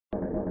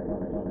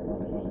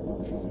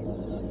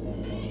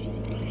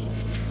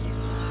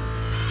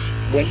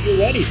when you're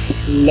ready,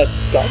 let's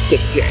start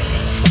this game.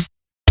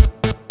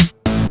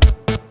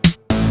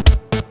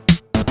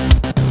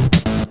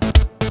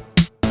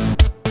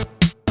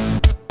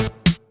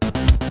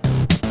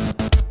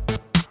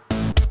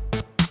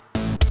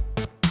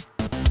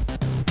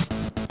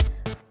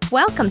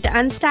 Welcome to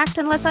Unstacked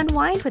and Let's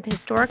Unwind with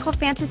historical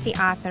fantasy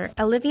author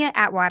Olivia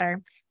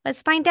Atwater.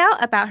 Let's find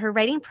out about her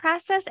writing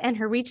process and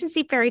her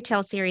Regency fairy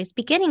tale series,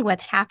 beginning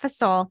with Half a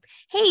Soul.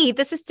 Hey,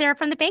 this is Sarah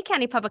from the Bay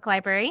County Public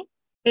Library.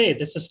 Hey,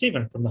 this is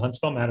Stephen from the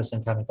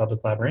Huntsville-Madison County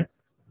Public Library.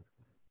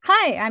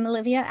 Hi, I'm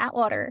Olivia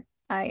Atwater.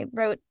 I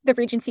wrote the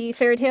Regency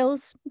fairy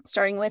tales,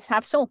 starting with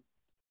Half Soul.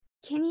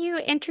 Can you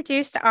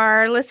introduce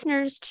our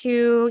listeners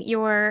to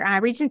your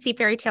Regency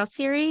fairy tale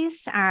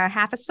series,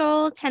 Half a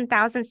Soul,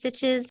 10,000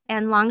 Stitches,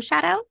 and Long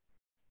Shadow?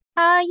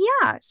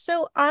 Yeah.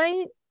 So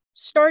I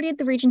started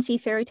the Regency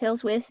fairy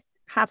tales with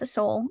Half a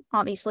Soul,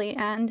 obviously,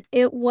 and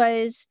it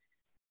was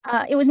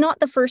not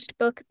the first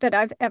book that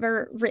I've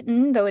ever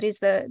written, though it is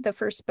the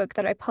first book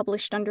that I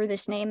published under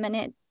this name, and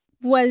it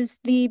was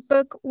the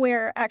book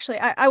where actually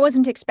I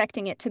wasn't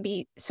expecting it to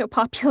be so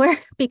popular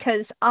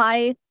because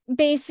I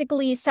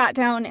basically sat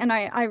down and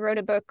I wrote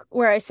a book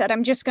where I said,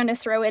 I'm just going to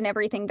throw in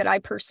everything that I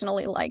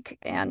personally like.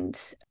 And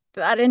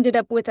that ended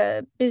up with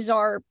a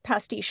bizarre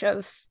pastiche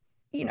of,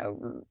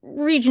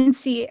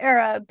 Regency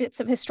era bits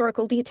of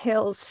historical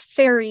details,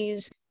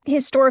 fairies,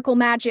 historical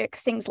magic,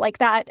 things like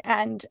that.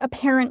 And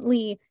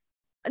apparently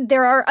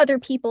there are other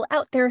people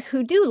out there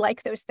who do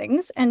like those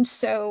things. And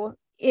so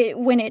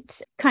when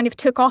it kind of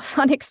took off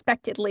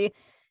unexpectedly,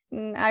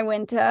 I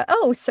went,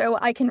 so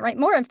I can write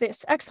more of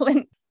this.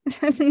 Excellent.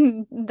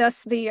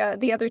 Thus,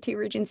 the other two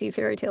Regency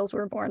fairy tales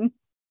were born.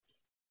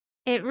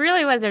 It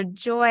really was a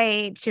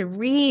joy to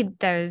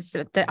read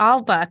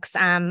all books.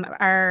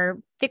 Our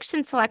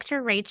fiction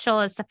selector, Rachel,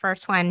 is the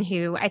first one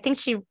who I think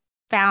she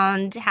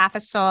found Half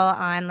a Soul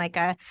on like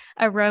a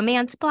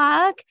romance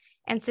blog.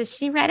 And so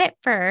she read it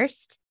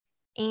first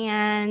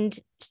and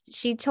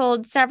she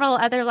told several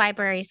other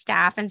library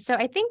staff. And so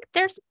I think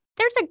there's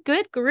a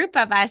good group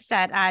of us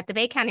at the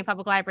Bay County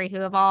Public Library who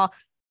have all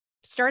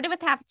started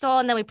with Half a Soul,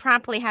 and then we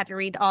promptly had to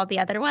read all the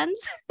other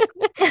ones.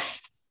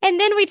 And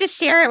then we just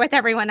share it with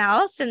everyone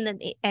else. And then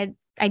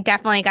I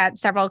definitely got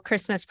several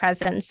Christmas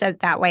presents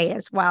that way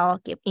as well,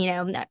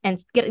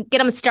 and get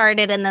them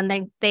started. And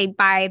then they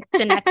buy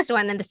the next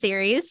one in the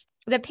series.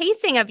 The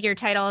pacing of your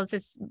titles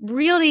is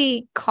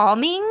really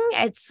calming.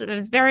 It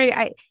was very,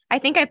 I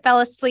think I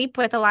fell asleep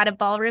with a lot of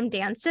ballroom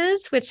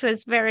dances, which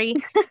was very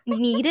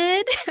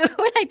needed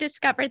when I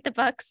discovered the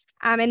books,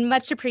 and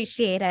much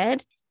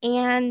appreciated.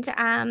 And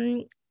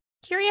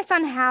curious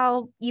on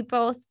how you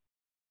both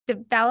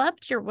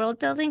developed your world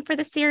building for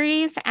the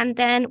series, and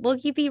then will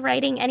you be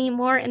writing any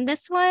more in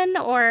this one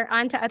or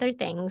on to other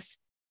things?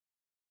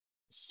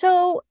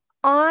 So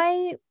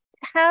I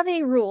have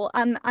a rule.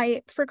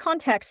 For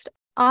context,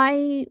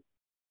 I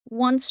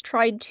once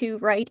tried to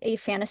write a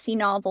fantasy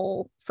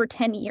novel for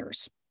 10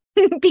 years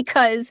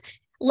because,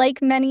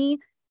 like many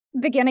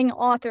beginning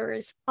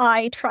authors,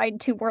 I tried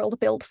to world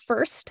build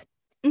first.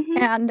 Mm-hmm.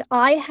 And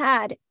I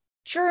had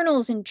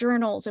journals and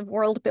journals of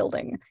world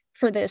building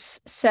for this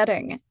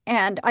setting,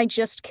 and I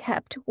just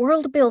kept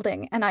world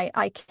building, and I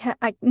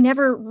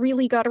never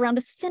really got around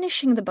to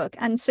finishing the book.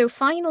 And so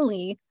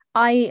finally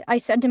I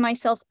said to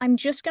myself, I'm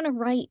just going to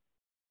write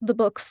the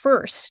book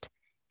first,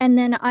 and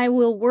then I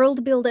will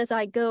world build as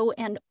I go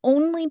and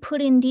only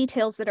put in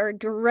details that are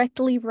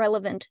directly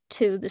relevant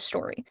to the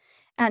story.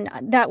 And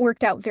that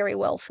worked out very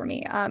well for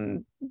me.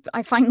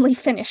 I finally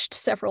finished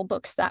several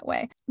books that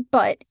way.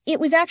 But it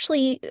was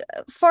actually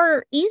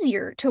far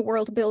easier to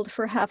world build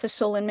for Half a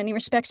Soul in many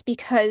respects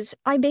because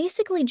I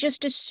basically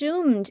just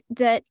assumed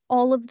that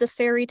all of the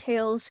fairy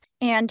tales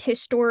and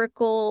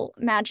historical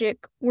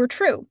magic were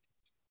true.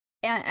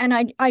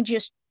 And I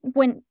just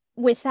went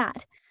with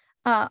that.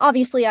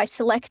 Obviously, I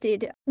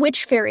selected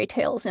which fairy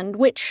tales and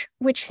which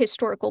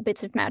historical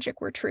bits of magic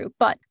were true,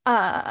 but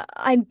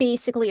I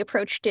basically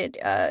approached it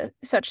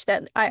such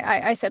that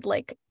I said,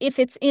 like, if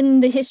it's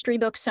in the history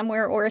book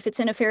somewhere or if it's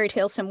in a fairy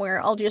tale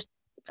somewhere, I'll just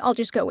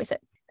go with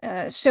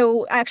it.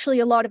 So actually,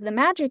 a lot of the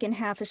magic in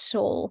Half a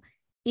Soul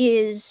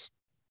is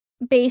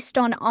based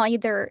on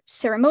either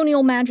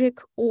ceremonial magic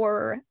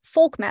or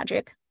folk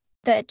magic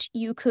that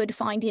you could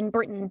find in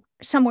Britain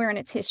somewhere in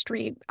its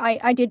history.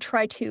 I did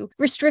try to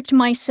restrict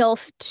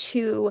myself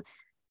to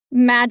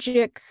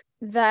magic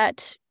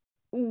that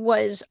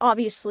was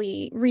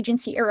obviously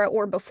Regency era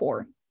or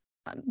before,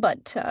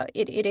 but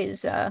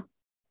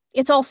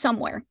it's all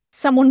somewhere.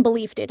 Someone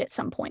believed it at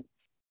some point.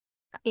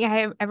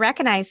 Yeah, I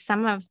recognize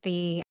some of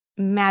the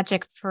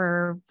magic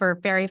for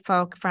fairy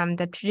folk from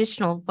the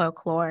traditional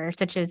folklore,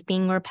 such as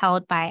being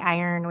repelled by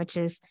iron, which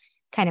is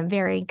kind of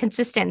very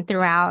consistent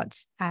throughout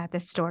the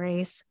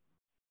stories.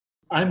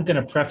 I'm going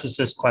to preface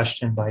this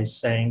question by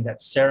saying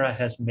that Sarah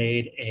has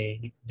made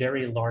a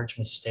very large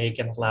mistake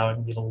in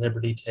allowing me the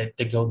liberty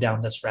to go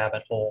down this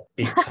rabbit hole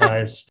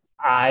because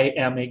I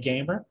am a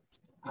gamer.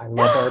 I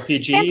love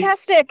RPGs.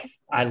 Fantastic.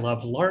 I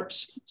love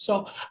LARPs.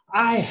 So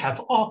I have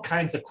all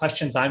kinds of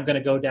questions I'm going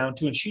to go down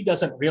to, and she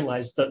doesn't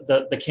realize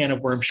the can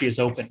of worms she has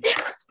opened.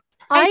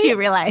 I do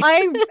realize.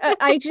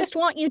 I just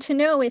want you to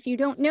know, if you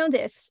don't know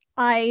this,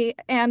 I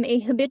am a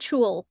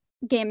habitual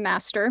game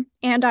master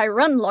and I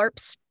run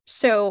LARPs,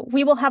 so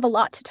we will have a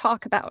lot to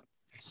talk about.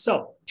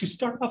 So to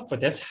start off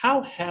with this,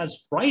 how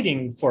has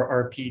writing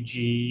for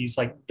RPGs,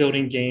 like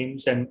building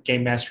games and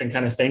game mastering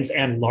kind of things,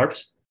 and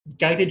LARPs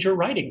guided your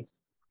writing?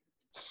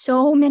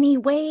 So many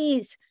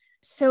ways.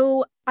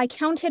 So I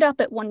counted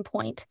up at one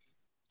point,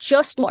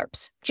 just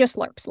LARPs,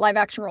 live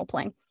action role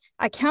playing.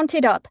 I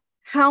counted up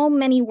how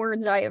many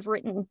words I have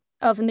written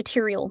of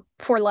material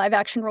for live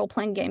action role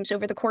playing games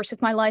over the course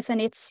of my life,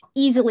 and it's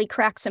easily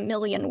cracks 1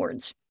 million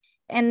words.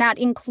 And that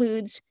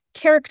includes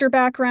character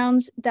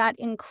backgrounds, that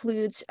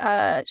includes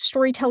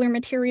storyteller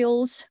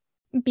materials,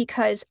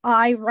 because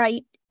I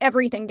write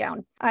everything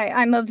down.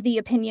 I'm of the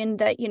opinion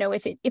that,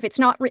 if it's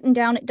not written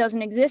down, it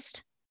doesn't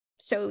exist.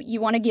 So you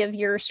want to give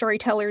your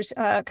storytellers,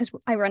 because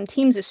I run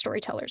teams of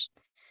storytellers,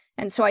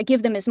 and so I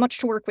give them as much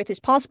to work with as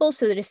possible,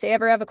 so that if they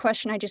ever have a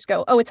question, I just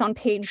go, oh, it's on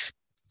page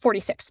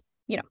 46,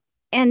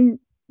 And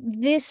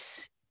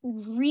this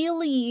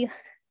really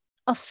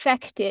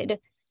affected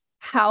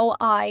how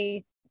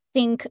I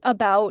think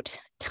about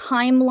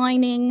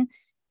timelining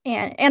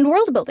and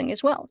world building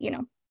as well,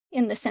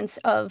 in the sense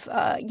of,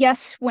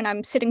 yes, when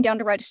I'm sitting down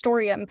to write a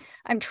story,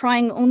 I'm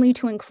trying only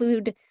to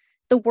include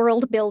the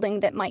world building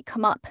that might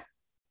come up,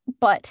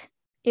 but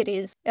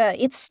it's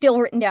still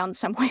written down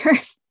somewhere.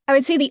 I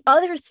would say the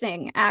other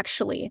thing,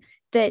 actually,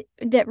 that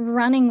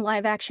running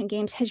live action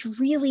games has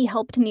really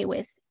helped me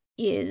with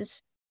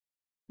is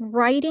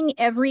writing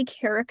every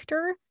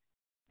character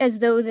as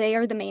though they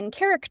are the main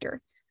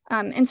character.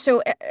 And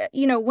so,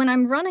 when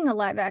I'm running a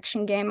live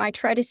action game, I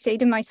try to say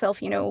to myself,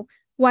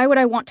 why would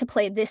I want to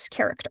play this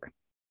character?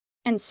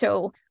 And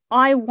so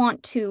I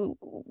want to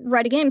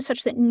write a game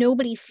such that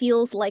nobody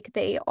feels like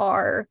they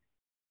are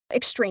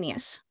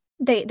extraneous.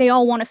 They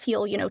all want to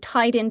feel,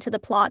 tied into the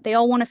plot. They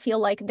all want to feel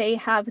like they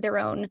have their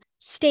own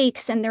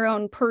stakes and their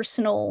own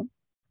personal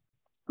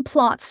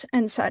plots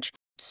and such.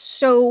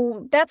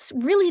 So that's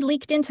really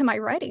leaked into my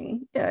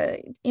writing,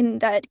 in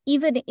that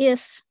even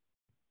if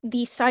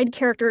the side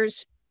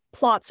characters'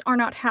 plots are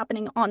not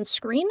happening on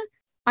screen,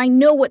 I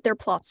know what their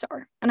plots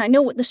are, and I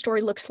know what the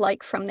story looks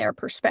like from their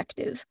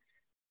perspective,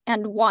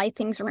 and why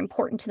things are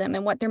important to them,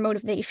 and what their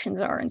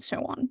motivations are, and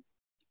so on.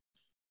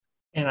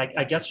 And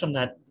I guess from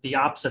the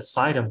opposite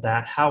side of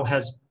that, how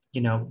has,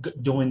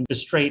 doing the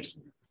straight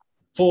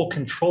full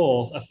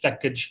control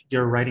affected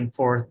your writing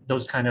for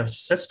those kind of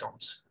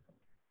systems?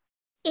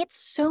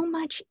 It's so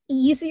much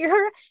easier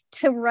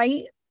to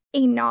write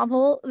a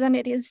novel than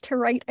it is to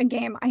write a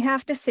game. I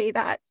have to say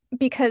that,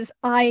 because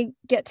I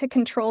get to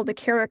control the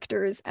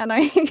characters, and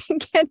I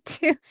get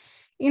to,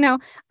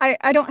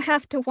 I don't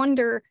have to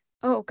wonder,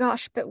 oh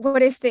gosh, but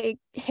what if they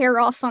hair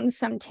off on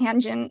some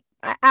tangent?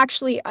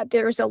 Actually,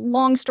 there's a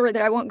long story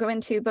that I won't go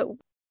into, but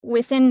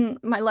within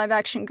my live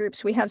action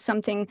groups, we have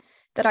something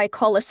that I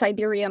call a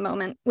Siberia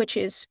moment, which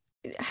is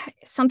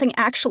something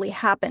actually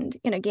happened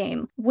in a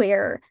game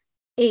where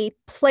a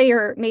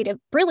player made a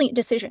brilliant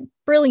decision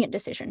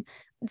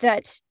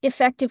that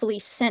effectively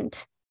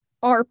sent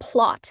our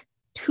plot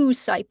to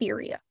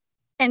Siberia.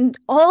 And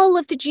all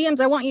of the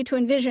GMs, I want you to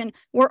envision,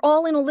 we're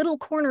all in a little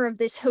corner of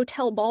this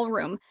hotel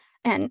ballroom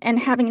and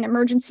having an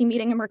emergency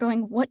meeting, and we're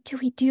going, what do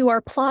we do?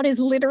 Our plot is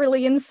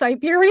literally in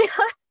Siberia.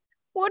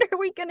 What are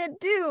we going to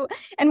do?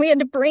 And we had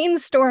to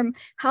brainstorm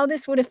how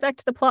this would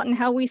affect the plot and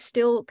how we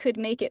still could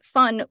make it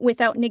fun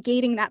without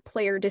negating that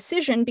player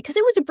decision, because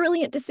it was a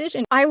brilliant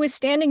decision. I was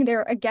standing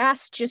there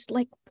aghast, just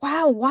like,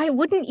 wow, why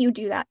wouldn't you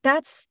do that?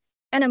 That's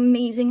an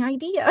amazing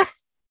idea.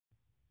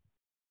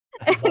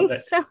 And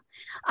so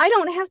I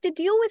don't have to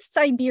deal with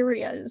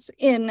Siberias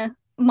in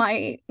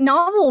my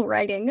novel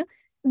writing,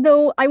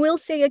 though I will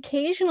say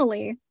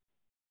occasionally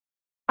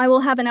I will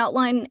have an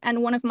outline,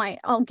 and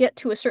I'll get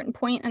to a certain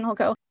point and I'll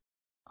go,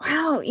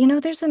 wow,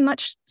 there's a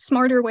much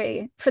smarter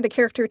way for the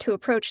character to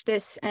approach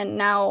this, and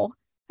now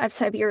I've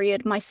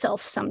Siberia'd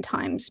myself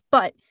sometimes.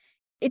 But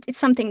it's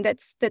something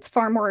that's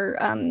far more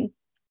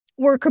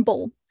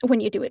workable when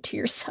you do it to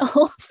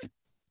yourself.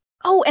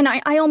 Oh, and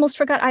I almost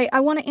forgot. I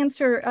want to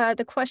answer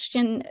the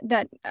question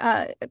that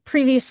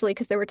previously,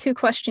 because there were 2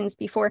 questions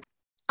before.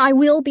 I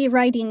will be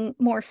writing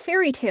more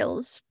fairy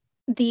tales.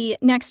 The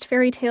next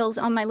fairy tales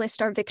on my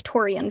list are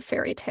Victorian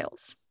fairy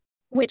tales,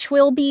 which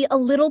will be a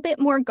little bit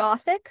more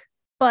gothic,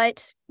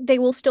 but they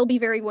will still be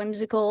very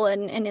whimsical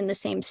and in the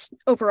same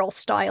overall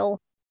style.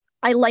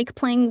 I like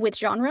playing with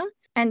genre,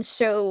 and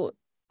so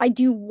I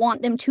do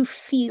want them to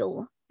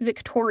feel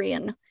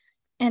Victorian.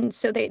 And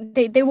so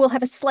they will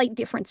have a slight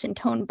difference in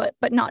tone, but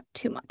not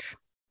too much.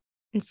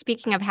 And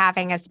speaking of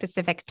having a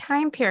specific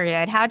time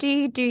period, how do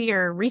you do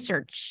your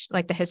research,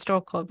 like the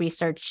historical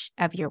research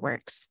of your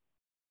works?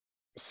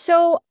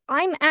 So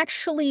I'm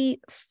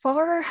actually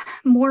far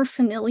more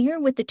familiar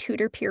with the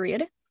Tudor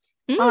period.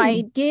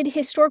 I did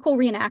historical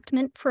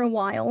reenactment for a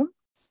while,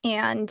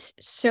 And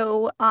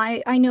so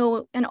I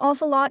know an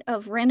awful lot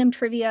of random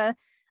trivia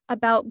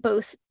about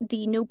both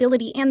the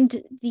nobility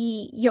and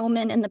the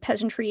yeomen and the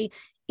peasantry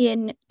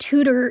in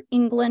Tudor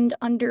England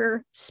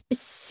under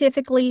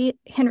specifically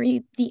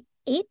Henry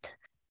VIII.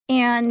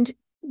 And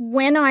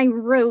when I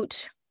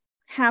wrote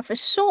Half a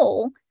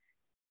Soul,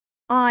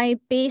 I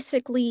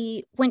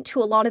basically went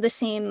to a lot of the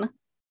same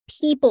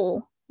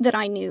people that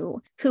I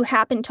knew who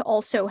happened to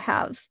also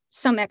have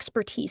some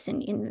expertise in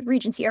the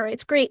Regency era.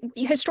 It's great.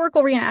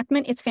 Historical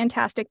reenactment, it's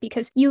fantastic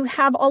because you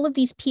have all of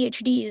these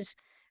PhDs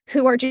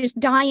who are just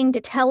dying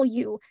to tell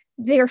you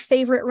their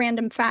favorite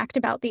random fact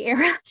about the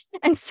era.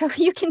 And so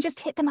you can just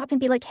hit them up and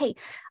be like, hey,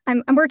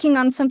 I'm working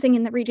on something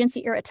in the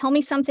Regency era. Tell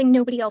me something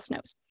nobody else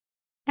knows.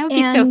 That would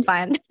be so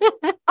fun.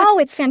 Oh,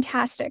 it's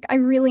fantastic. I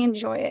really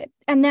enjoy it.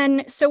 And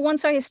then, so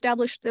once I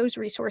established those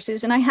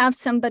resources, and I have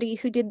somebody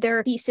who did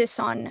their thesis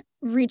on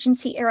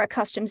Regency era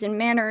customs and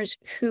manners,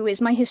 who is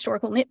my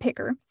historical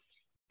nitpicker,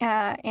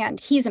 and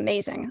he's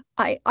amazing.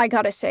 I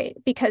gotta say,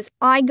 because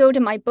I go to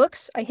my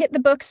books, I hit the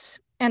books,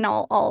 and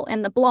I'll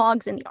and the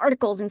blogs and the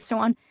articles and so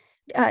on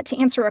to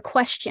answer a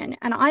question.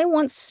 And I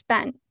once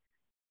spent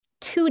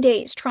 2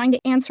 days trying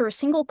to answer a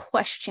single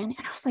question,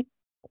 and I was like,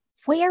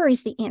 where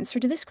is the answer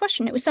to this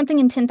question? It was something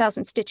in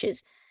 10,000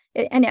 Stitches.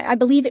 And I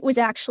believe it was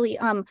actually,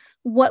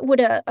 what would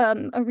a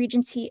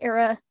Regency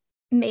era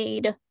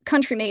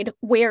country maid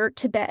wear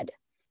to bed?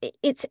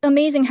 It's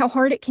amazing how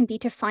hard it can be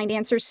to find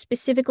answers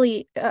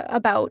specifically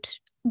about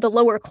the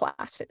lower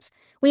classes.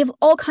 We have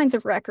all kinds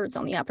of records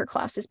on the upper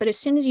classes, but as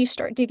soon as you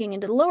start digging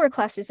into the lower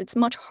classes, it's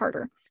much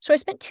harder. So I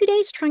spent 2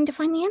 days trying to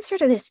find the answer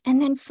to this.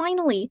 And then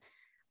finally,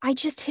 I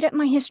just hit up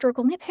my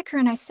historical nitpicker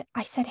and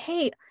I said,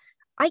 hey,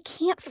 I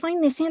can't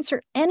find this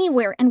answer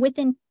anywhere. And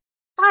within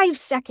 5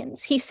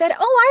 seconds, he said,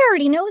 oh, I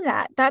already know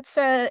that. That's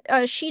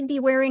she'd be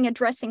wearing a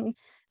dressing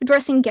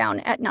gown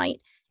at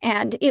night.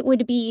 And it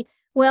would be,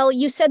 well,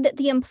 you said that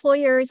the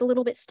employer is a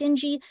little bit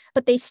stingy,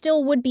 but they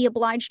still would be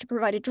obliged to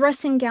provide a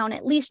dressing gown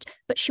at least,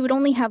 but she would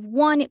only have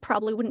one. It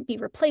probably wouldn't be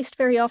replaced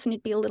very often.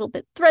 It'd be a little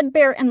bit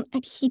threadbare. And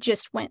he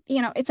just went,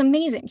 it's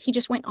amazing. He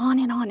just went on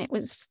and on. It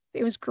was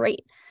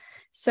great.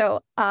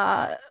 So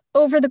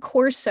over the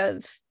course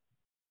of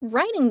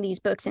writing these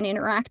books and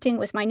interacting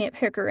with my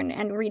nitpicker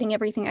and reading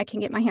everything I can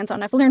get my hands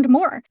on, I've learned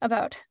more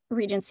about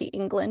Regency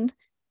England.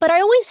 But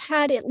I always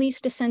had at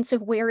least a sense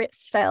of where it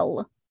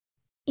fell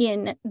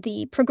in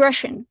the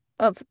progression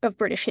of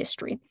British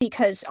history,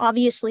 because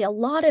obviously a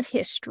lot of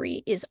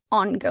history is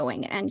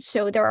ongoing. And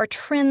so there are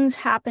trends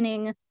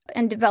happening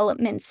and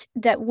developments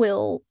that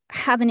will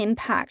have an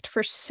impact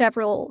for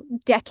several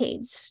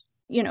decades,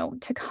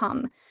 to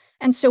come.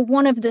 And so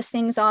one of the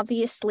things,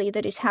 obviously,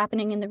 that is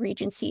happening in the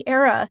Regency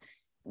era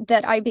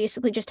that I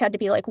basically just had to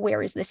be like,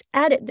 where is this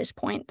at this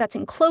point? That's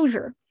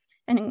enclosure.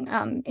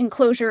 And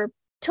enclosure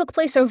took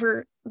place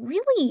over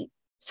really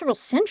several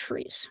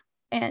centuries.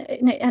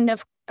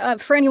 And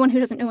for anyone who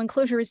doesn't know,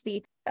 enclosure is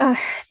the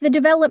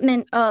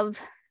development of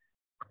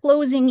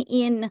closing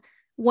in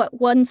what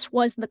once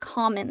was the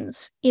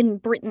commons in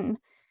Britain.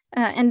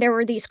 And there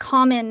were these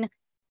common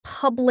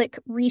public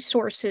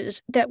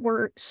resources that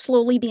were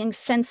slowly being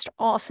fenced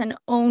off and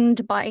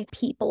owned by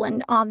people.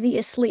 And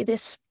obviously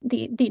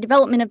the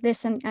development of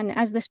this and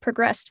as this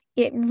progressed,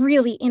 it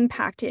really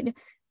impacted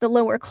the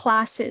lower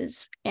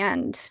classes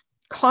and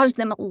caused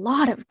them a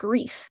lot of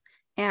grief.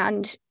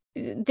 And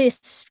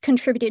this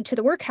contributed to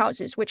the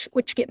workhouses,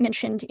 which get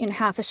mentioned in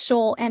Half a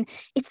Soul. And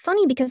it's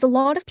funny because a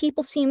lot of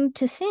people seem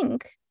to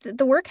think that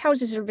the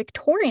workhouses are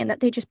Victorian, that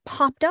they just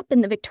popped up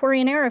in the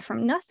Victorian era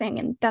from nothing.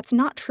 And that's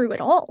not true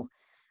at all.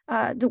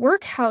 The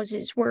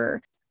workhouses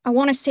were, I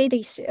want to say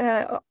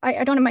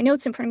I don't have my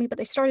notes in front of me, but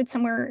they started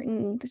somewhere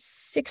in the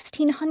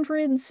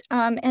 1600s.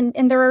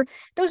 And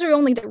those are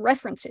only the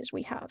references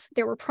we have.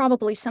 There were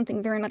probably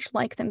something very much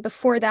like them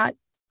before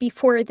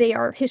they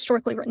are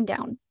historically written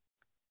down.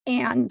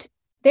 And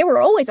they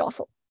were always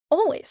awful,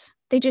 always.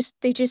 They just,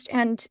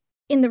 and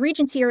in the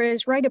Regency era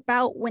is right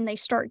about when they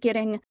start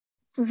getting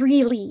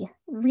really,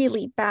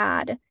 really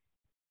bad.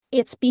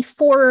 It's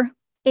before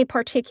a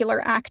particular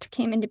act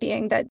came into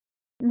being that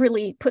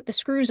really put the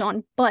screws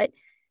on, but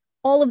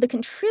all of the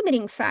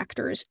contributing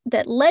factors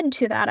that led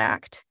to that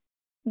act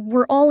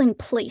were all in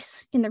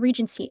place in the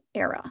Regency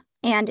era.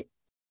 And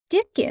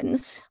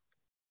Dickens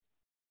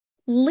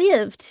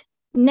lived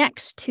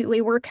next to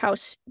a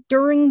workhouse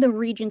during the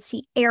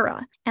Regency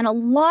era, and a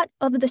lot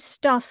of the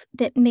stuff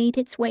that made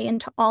its way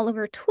into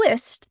Oliver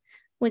Twist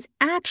was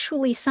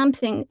actually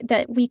something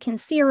that we can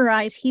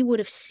theorize he would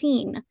have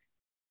seen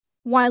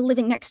while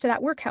living next to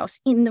that workhouse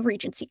in the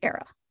Regency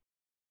era.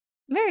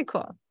 Very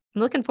cool.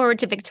 I'm looking forward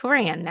to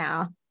Victorian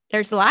now.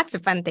 There's lots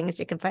of fun things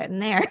you can put in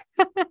there.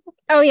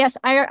 Oh yes,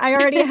 I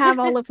already have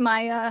all of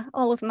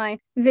my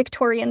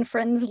Victorian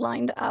friends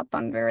lined up.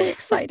 I'm very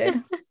excited.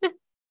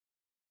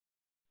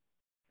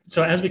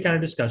 So as we kind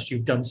of discussed,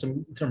 you've done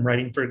some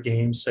writing for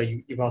games. So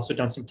you've also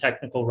done some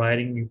technical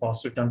writing. You've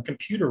also done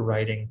computer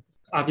writing.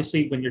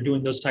 Obviously, when you're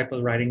doing those type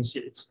of writings,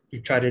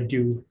 you try to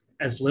do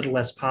as little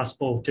as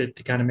possible to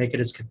kind of make it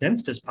as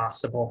condensed as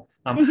possible.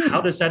 Mhm.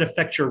 How does that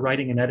affect your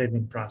writing and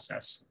editing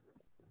process?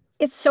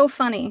 It's so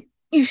funny.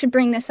 You should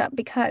bring this up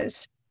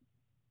because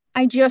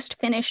I just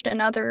finished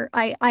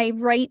I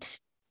write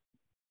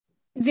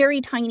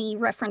very tiny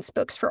reference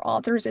books for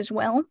authors as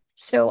well.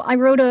 So I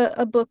wrote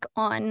a book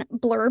on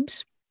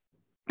blurbs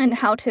and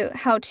how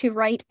to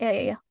write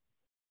a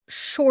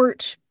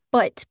short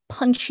but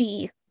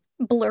punchy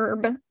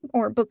blurb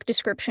or book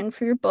description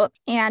for your book.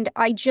 And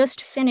I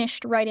just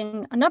finished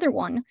writing another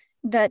one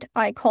that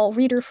I call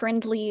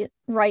reader-friendly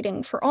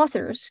writing for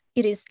authors.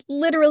 It is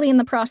literally in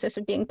the process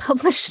of being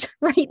published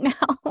right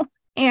now.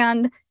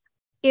 And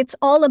it's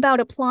all about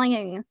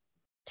applying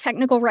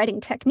technical writing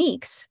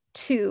techniques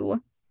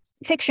to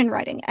fiction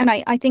writing. And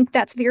I think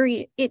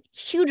it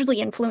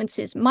hugely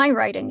influences my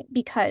writing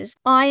because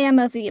I am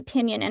of the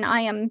opinion, and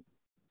I am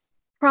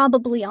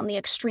probably on the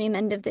extreme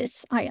end of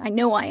this. I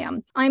know I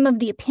am. I'm of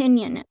the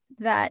opinion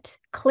that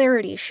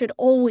clarity should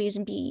always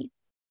be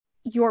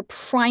your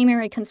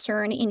primary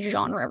concern in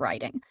genre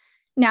writing.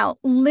 Now,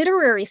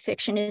 literary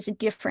fiction is a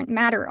different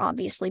matter,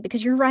 obviously,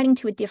 because you're writing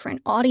to a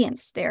different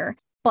audience there.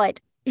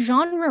 But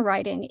genre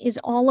writing is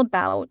all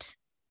about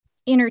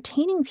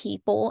entertaining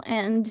people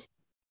and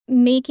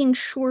making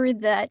sure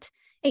that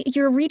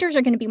your readers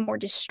are going to be more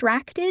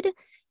distracted.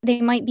 They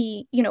might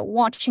be,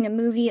 watching a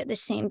movie at the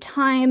same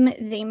time.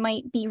 They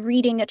might be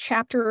reading a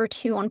chapter or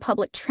two on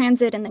public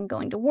transit and then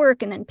going to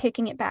work and then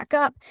picking it back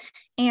up.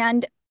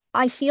 And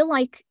I feel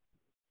like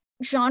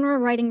genre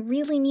writing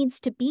really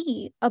needs to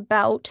be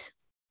about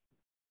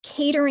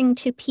catering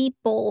to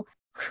people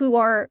who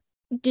are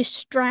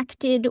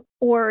distracted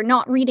or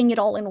not reading it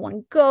all in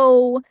one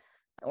go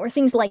or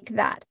things like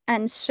that.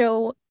 And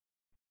so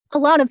a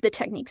lot of the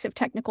techniques of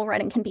technical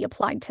writing can be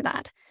applied to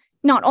that.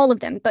 Not all of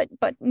them, but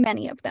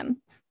many of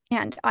them.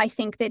 And I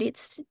think that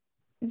it's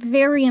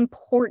very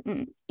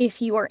important,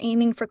 if you are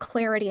aiming for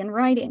clarity in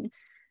writing,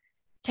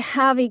 to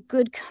have a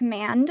good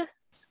command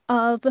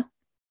of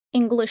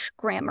English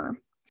grammar.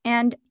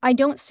 And I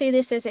don't say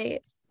this as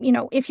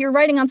if you're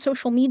writing on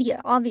social media,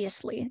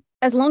 obviously,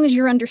 as long as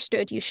you're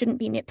understood, you shouldn't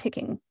be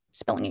nitpicking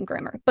spelling and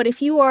grammar. But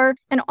if you are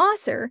an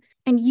author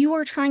and you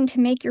are trying to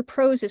make your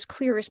prose as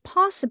clear as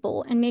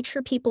possible and make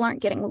sure people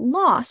aren't getting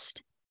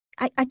lost,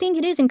 I think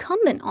it is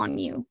incumbent on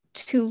you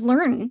to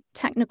learn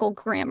technical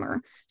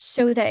grammar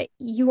so that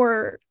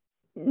you're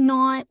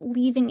not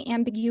leaving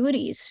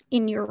ambiguities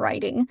in your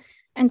writing.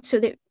 And so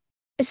that,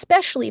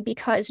 especially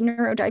because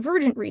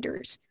neurodivergent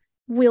readers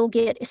will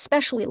get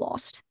especially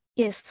lost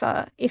if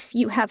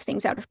you have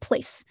things out of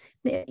place.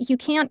 You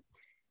can't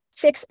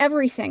fix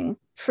everything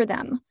for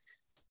them,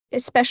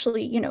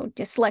 especially,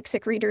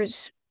 dyslexic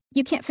readers.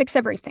 You can't fix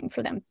everything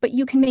for them, but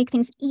you can make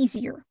things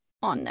easier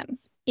on them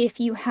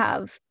if you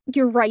have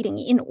your writing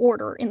in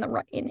order in the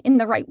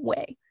right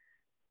way.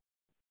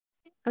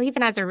 Well,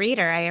 even as a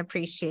reader, I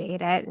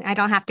appreciate it. I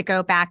don't have to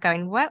go back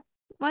going, what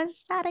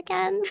was that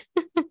again?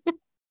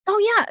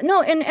 Oh yeah,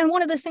 no, and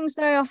one of the things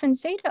that I often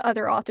say to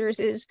other authors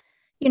is,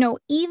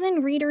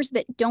 even readers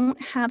that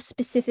don't have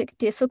specific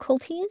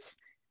difficulties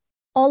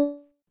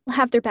all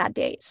have their bad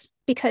days.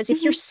 Because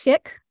if you're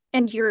sick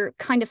and you're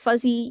kind of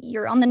fuzzy,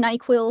 you're on the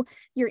NyQuil,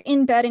 you're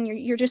in bed and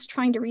you're just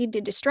trying to read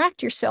to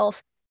distract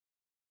yourself,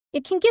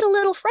 it can get a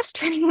little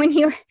frustrating when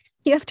you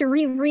have to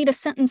reread a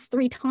sentence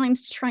 3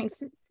 times to try and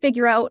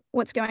figure out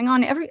what's going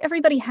on.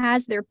 Everybody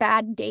has their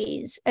bad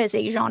days as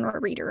a genre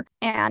reader,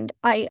 and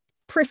I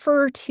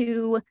prefer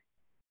to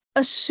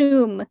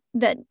assume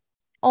that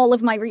all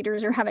of my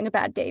readers are having a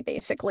bad day,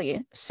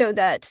 basically, so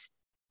that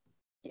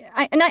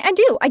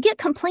I get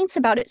complaints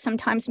about it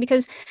sometimes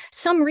because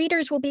some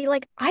readers will be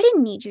like, I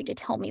didn't need you to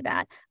tell me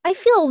that. I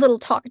feel a little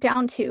talked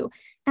down to.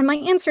 And my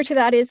answer to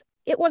that is,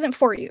 it wasn't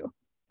for you.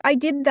 I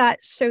did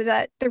that so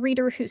that the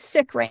reader who's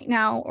sick right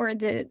now or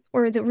the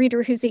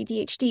reader who's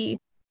ADHD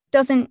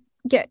doesn't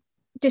get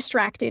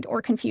distracted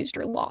or confused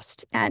or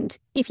lost. And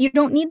if you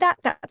don't need that,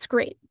 that's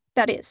great.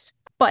 That is.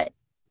 But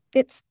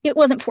it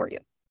wasn't for you.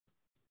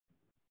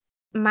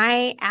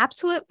 My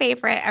absolute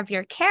favorite of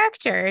your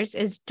characters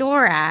is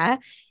Dora.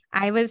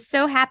 I was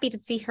so happy to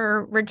see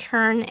her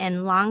return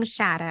in Long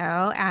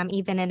Shadow,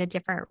 even in a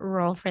different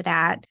role for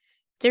that.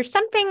 There's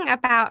something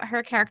about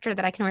her character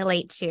that I can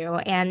relate to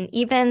and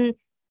even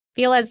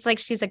feel as like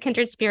she's a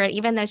kindred spirit,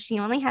 even though she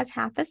only has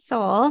half a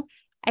soul.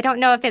 I don't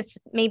know if it's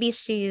maybe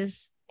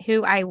she's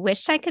who I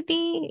wish I could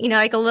be,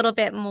 like a little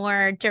bit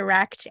more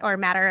direct or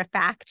matter of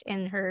fact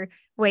in her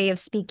way of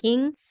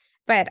speaking.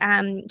 But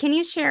can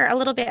you share a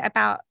little bit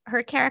about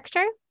her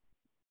character?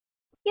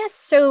 Yes,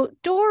 so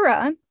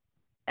Dora,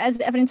 as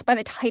evidenced by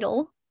the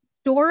title,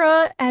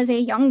 Dora as a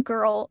young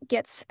girl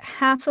gets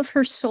half of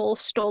her soul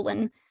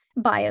stolen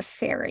by a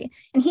fairy.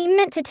 And he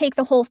meant to take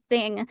the whole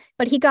thing,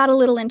 but he got a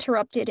little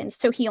interrupted, and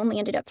so he only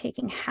ended up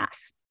taking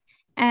half.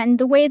 And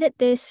the way that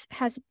this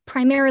has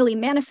primarily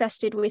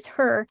manifested with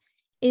her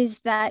is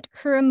that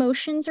her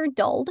emotions are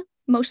dulled,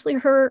 mostly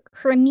her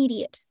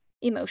immediate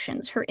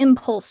emotions, her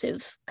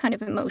impulsive kind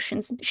of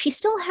emotions. She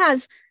still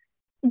has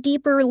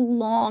deeper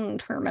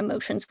long-term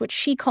emotions, which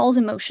she calls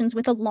emotions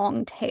with a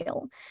long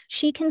tail.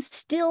 She can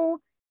still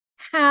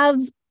have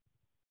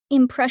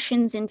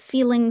impressions and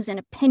feelings and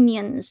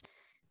opinions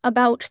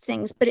about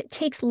things, but it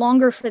takes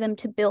longer for them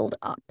to build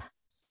up.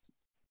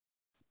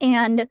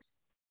 And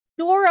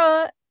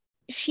Dora,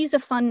 she's a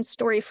fun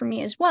story for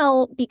me as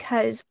well,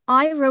 because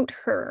I wrote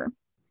her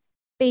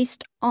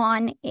based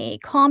on a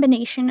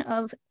combination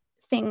of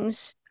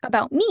things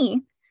about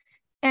me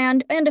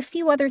and a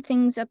few other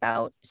things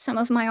about some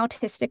of my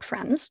autistic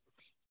friends.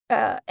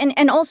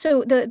 And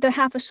also the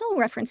Half a Soul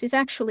reference is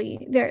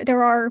actually,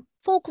 there are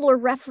folklore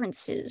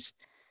references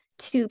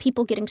to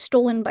people getting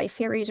stolen by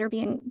fairies or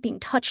being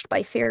touched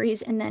by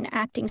fairies and then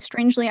acting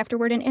strangely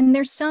afterward. And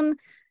there's some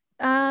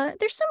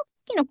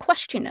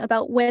question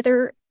about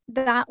whether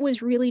that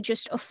was really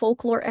just a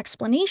folklore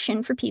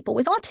explanation for people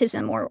with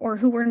autism or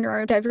who were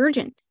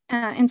neurodivergent.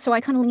 And so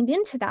I kind of leaned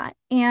into that.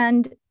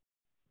 And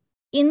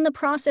in the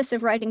process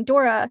of writing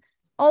Dora,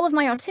 all of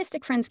my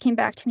autistic friends came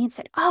back to me and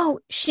said, oh,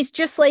 she's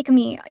just like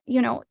me,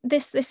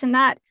 this and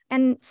that.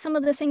 And some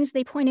of the things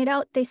they pointed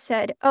out, they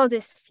said, oh,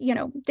 this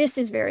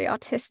is very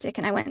autistic.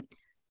 And I went,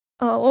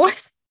 oh.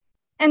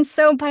 And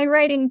so by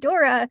writing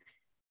Dora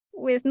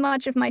with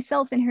much of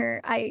myself in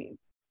her, I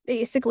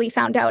basically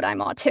found out I'm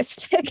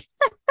autistic,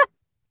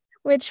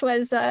 which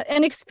was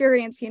an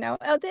experience,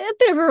 a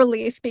bit of a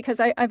relief, because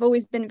I've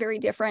always been very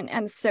different.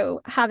 And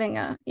so having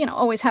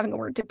always having a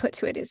word to put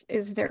to it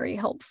is very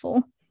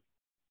helpful.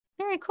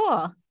 Very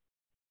cool.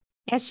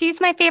 Yeah,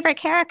 she's my favorite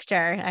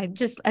character. I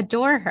just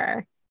adore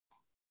her.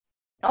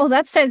 Oh,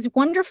 that says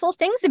wonderful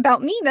things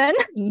about me then.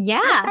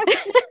 Yeah.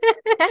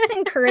 That's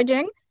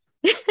encouraging.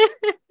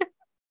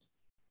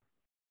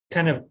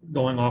 Kind of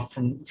going off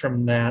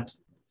from that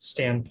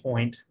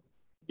standpoint,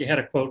 you had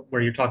a quote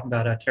where you're talking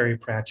about Terry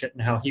Pratchett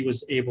and how he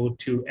was able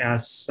to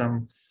ask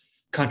some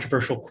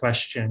controversial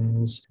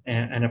questions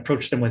and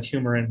approach them with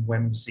humor and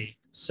whimsy.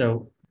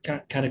 So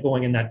kind of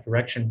going in that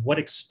direction, what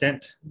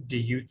extent do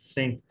you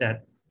think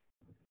that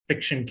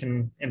fiction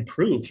can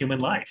improve human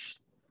life?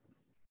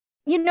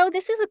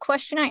 This is a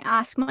question I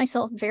ask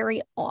myself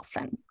very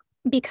often,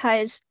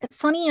 because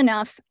funny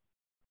enough,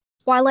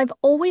 while I've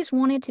always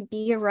wanted to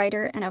be a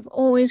writer and I've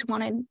always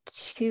wanted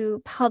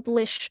to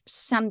publish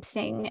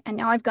something, and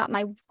now I've got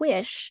my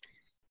wish,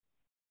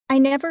 I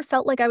never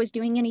felt like I was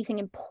doing anything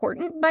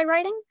important by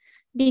writing,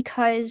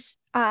 because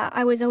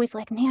I was always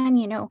like,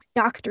 man,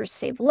 doctors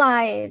save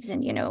lives,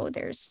 and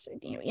there's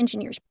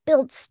engineers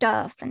build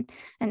stuff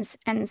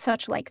and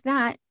such like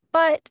that.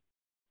 But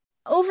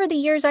over the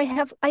years, I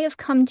have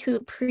come to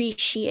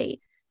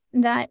appreciate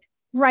that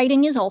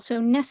writing is also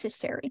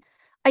necessary.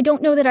 I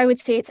don't know that I would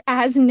say it's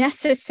as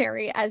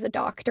necessary as a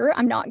doctor.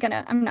 I'm not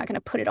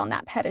gonna put it on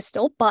that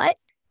pedestal, but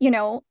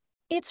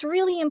it's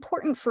really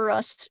important for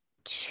us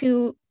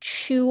to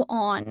chew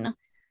on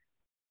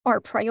our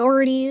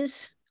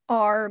priorities,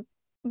 our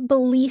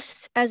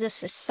beliefs as a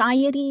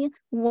society,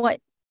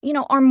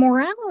 our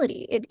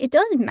morality. It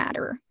does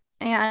matter.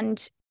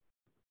 And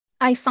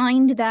I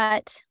find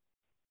that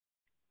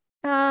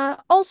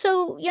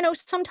also,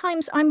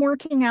 sometimes I'm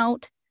working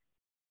out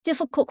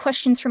difficult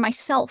questions for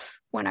myself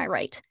when I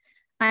write.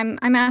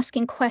 I'm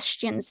asking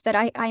questions that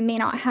I may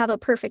not have a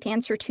perfect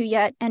answer to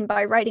yet. And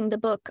by writing the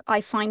book,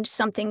 I find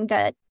something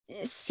that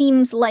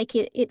seems like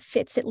it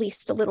fits at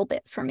least a little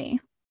bit for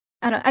me.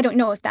 I don't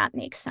know if that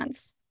makes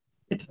sense.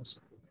 It does.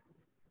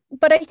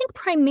 But I think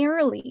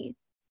primarily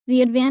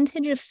the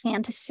advantage of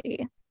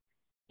fantasy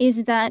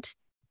is that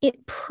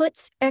it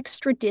puts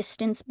extra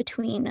distance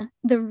between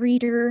the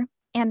reader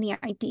and the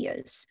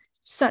ideas,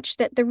 such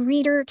that the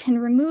reader can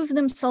remove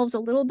themselves a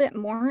little bit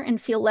more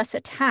and feel less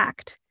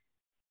attacked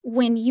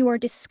when you are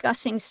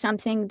discussing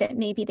something that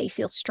maybe they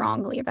feel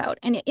strongly about.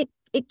 And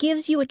it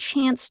gives you a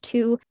chance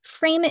to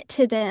frame it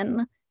to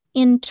them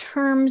in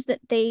terms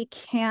that they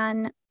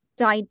can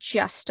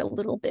digest a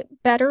little bit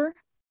better.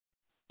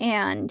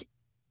 And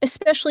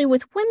especially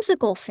with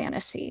whimsical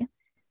fantasy,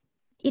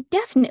 it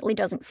definitely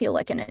doesn't feel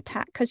like an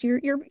attack, because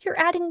you're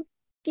adding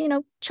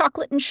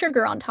chocolate and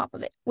sugar on top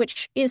of it,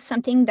 which is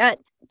something that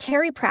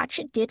Terry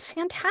Pratchett did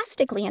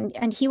fantastically.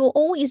 And he will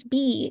always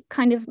be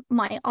kind of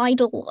my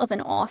idol of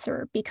an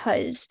author,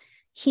 because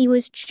he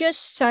was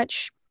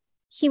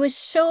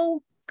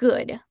so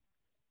good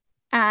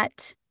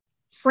at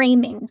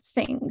framing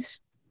things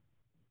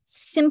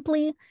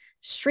simply,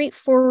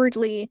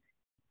 straightforwardly,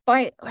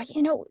 by,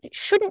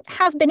 shouldn't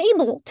have been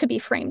able to be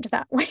framed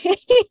that way.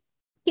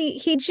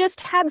 He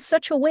just had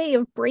such a way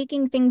of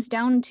breaking things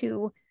down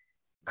to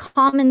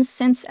common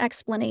sense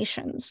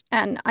explanations.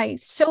 And I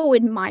so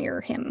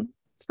admire him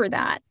for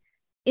that.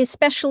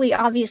 Especially,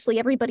 obviously,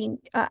 everybody,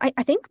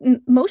 I think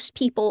most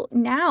people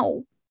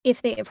now,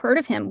 if they have heard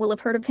of him, will have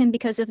heard of him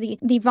because of the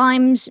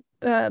Vimes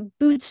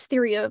Boots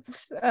theory of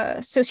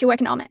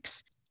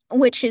socioeconomics,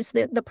 which is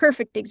the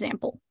perfect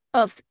example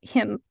of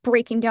him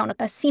breaking down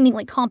a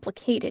seemingly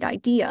complicated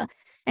idea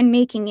and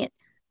making it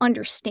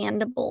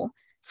understandable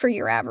for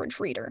your average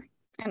reader.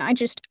 And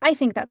I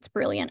think that's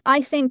brilliant.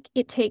 I think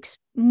it takes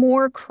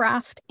more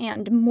craft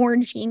and more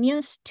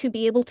genius to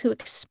be able to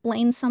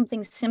explain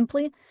something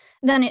simply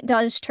than it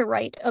does to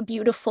write a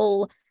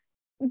beautiful,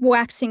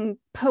 waxing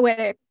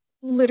poetic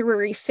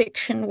literary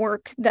fiction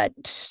work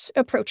that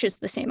approaches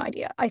the same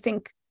idea. I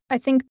think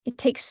it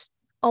takes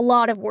a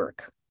lot of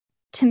work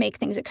to make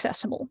things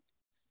accessible.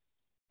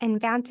 And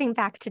bouncing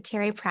back to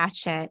Terry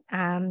Pratchett,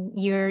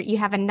 you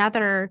have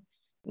another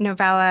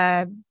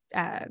novella.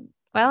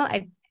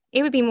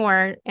 It would be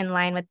more in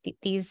line with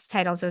these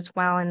titles as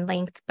well in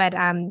length, but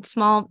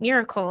Small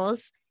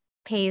Miracles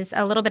pays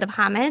a little bit of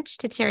homage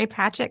to Terry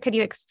Pratchett. Could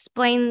you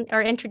explain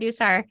or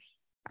introduce our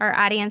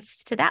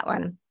audience to that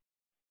one?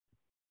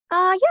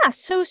 Yeah.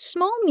 So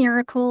Small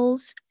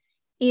Miracles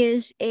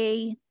is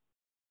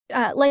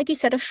like you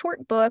said, a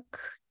short book.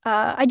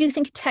 I do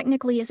think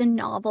technically is a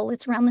novel.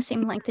 It's around the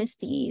same length as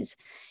these.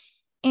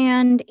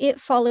 And it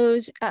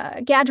follows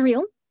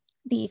Gadriel,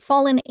 the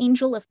fallen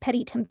angel of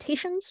petty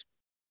temptations.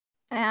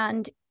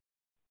 And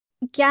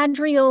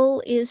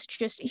Gadriel is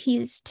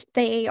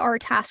they are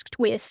tasked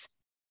with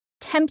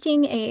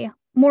tempting a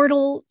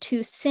mortal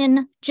to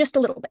sin just a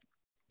little bit,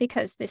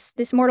 because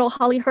this mortal,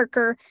 Holly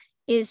Harker,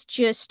 is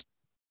just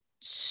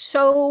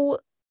so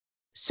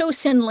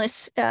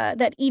sinless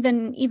that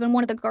even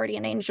one of the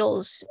guardian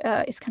angels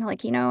is kind of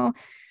like,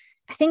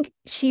 I think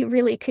she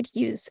really could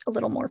use a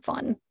little more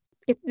fun.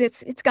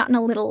 It's gotten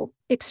a little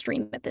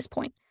extreme at this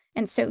point.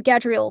 And so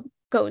Gadriel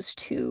goes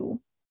to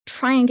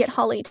try and get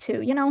Holly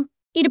to,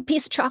 eat a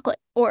piece of chocolate,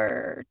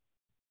 or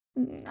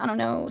I don't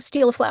know,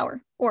 steal a flower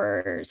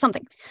or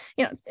something,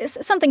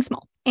 something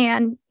small.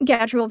 And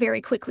Gadriel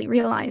very quickly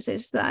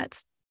realizes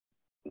that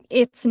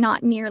it's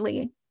not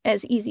nearly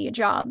as easy a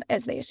job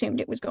as they assumed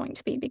it was going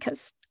to be,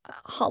 because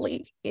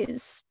Holly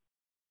is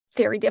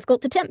very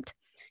difficult to tempt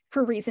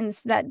for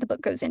reasons that the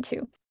book goes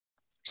into.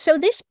 So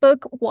this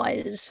book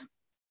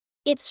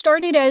it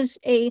started as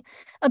a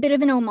bit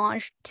of an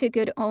homage to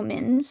Good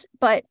Omens,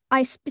 but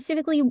I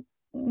specifically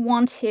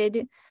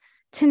wanted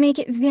to make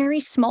it very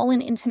small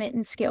and intimate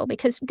in scale,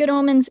 because Good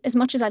Omens, as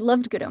much as I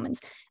loved Good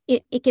Omens,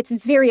 it gets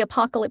very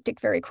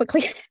apocalyptic very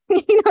quickly.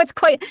 It's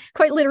quite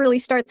literally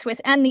starts with,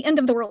 and the end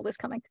of the world is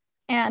coming.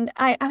 And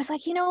I was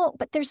like,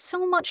 but there's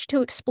so much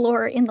to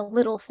explore in the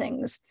little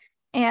things.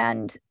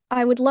 And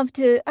I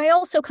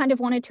also kind of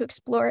wanted to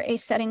explore a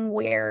setting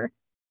where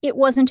it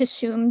wasn't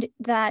assumed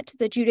that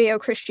the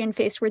Judeo-Christian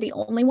faiths were the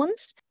only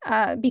ones,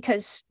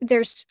 because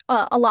there's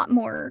a lot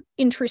more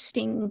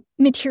interesting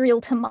material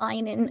to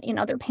mine in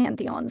other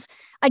pantheons.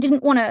 I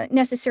didn't want to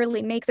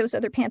necessarily make those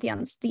other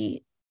pantheons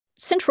the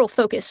central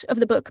focus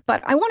of the book,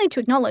 but I wanted to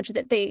acknowledge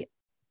that they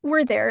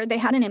were there, they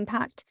had an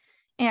impact,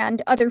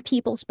 and other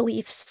people's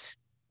beliefs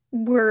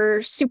were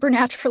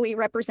supernaturally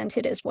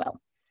represented as well.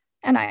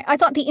 And I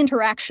thought the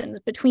interactions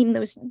between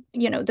those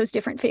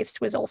different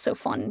faiths was also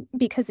fun,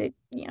 because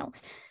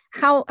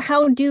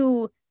how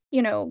do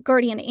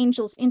guardian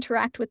angels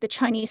interact with the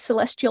Chinese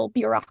celestial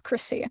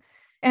bureaucracy?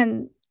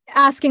 And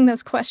asking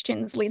those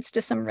questions leads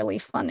to some really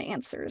fun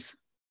answers.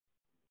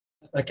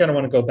 I kind of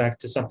want to go back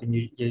to something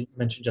you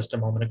mentioned just a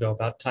moment ago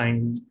about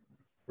tying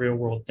real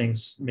world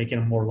things, making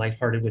them more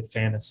lighthearted with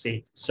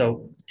fantasy.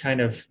 So kind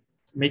of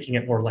making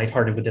it more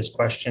lighthearted with this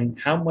question,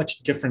 how much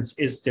difference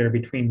is there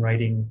between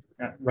writing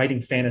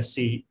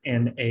fantasy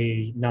in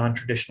a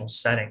non-traditional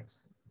setting?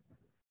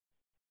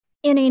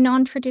 In a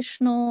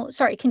non-traditional,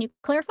 sorry, can you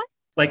clarify?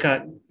 Like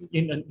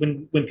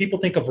when people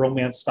think of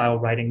romance style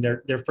writing,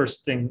 their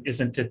first thing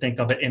isn't to think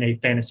of it in a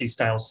fantasy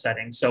style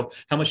setting. So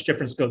how much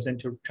difference goes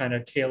into kind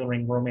of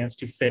tailoring romance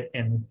to fit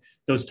in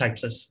those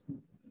types of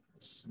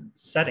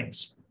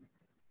settings?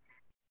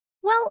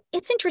 Well,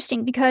 it's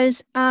interesting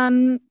because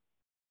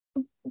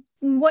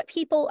what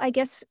people, I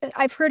guess,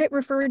 I've heard it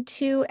referred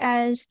to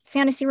as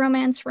fantasy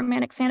romance,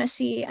 romantic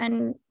fantasy,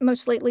 and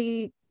most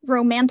lately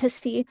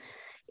romantasy.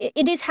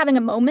 It is having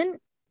a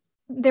moment.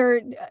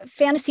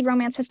 Fantasy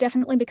romance has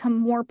definitely become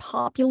more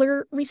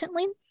popular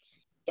recently.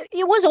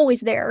 It was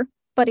always there,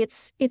 but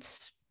it's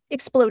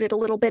exploded a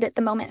little bit at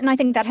the moment. And I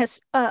think that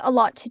has a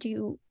lot to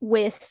do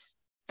with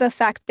the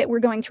fact that we're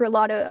going through a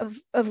lot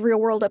of real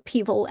world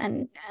upheaval.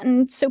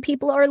 And so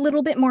people are a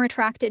little bit more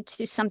attracted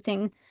to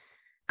something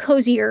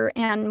cozier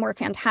and more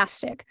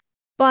fantastic.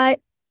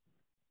 But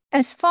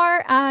as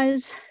far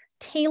as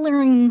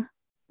tailoring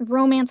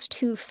romance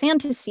to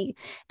fantasy,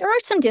 there are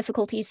some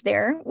difficulties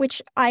there, which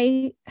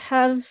I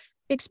have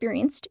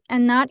experienced.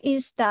 And that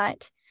is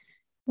that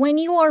when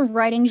you are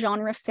writing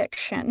genre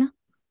fiction,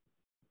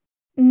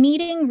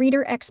 meeting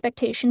reader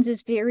expectations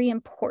is very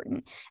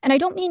important. And I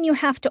don't mean you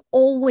have to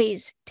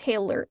always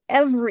tailor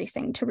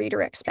everything to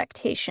reader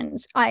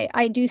expectations.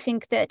 I do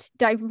think that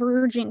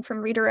diverging from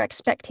reader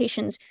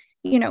expectations,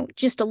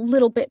 just a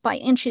little bit by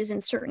inches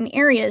in certain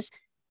areas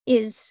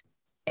is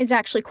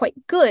actually quite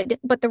good,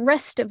 but the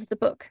rest of the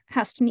book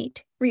has to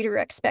meet reader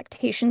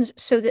expectations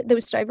so that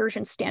those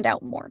diversions stand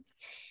out more.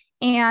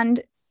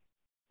 And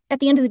at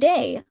the end of the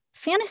day,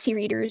 fantasy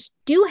readers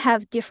do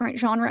have different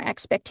genre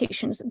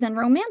expectations than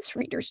romance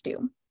readers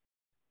do.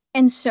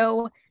 And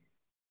so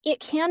it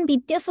can be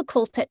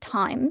difficult at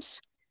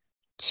times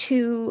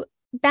to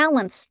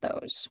balance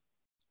those.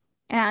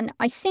 And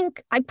I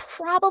think I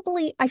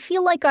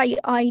feel like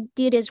I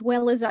did as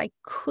well as I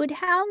could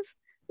have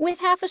with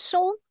Half a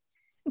Soul,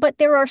 but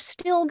there are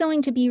still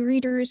going to be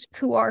readers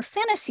who are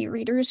fantasy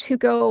readers who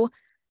go,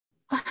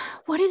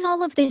 what is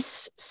all of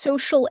this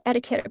social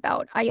etiquette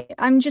about?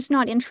 I'm just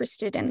not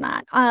interested in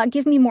that.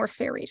 Give me more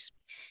fairies.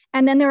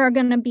 And then there are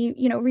going to be,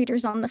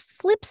 readers on the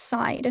flip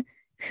side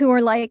who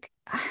are like,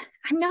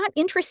 I'm not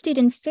interested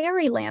in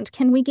fairyland.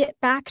 Can we get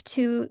back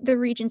to the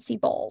Regency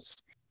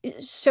balls?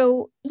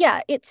 So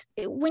yeah,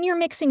 when you're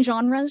mixing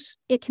genres,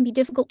 it can be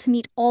difficult to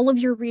meet all of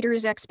your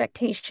readers'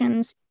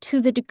 expectations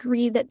to the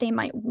degree that they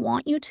might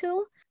want you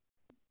to.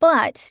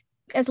 But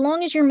as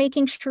long as you're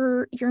making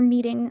sure you're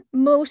meeting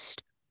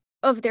most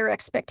of their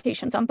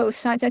expectations on both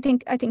sides, I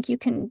think you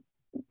can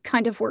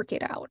kind of work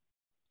it out.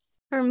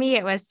 For me,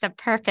 it was the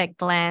perfect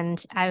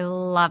blend. I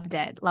loved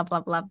it.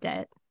 Loved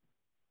it.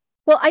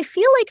 Well, I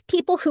feel like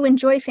people who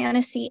enjoy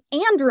fantasy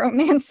and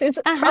romances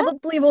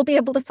probably will be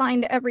able to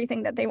find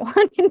everything that they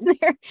want in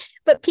there.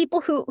 But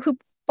people who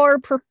far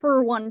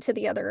prefer one to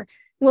the other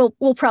will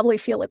probably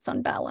feel it's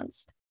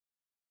unbalanced.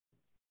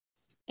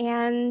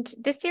 And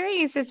the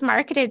series is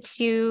marketed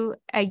to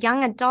a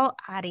young adult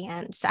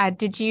audience.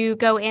 Did you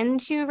go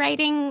into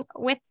writing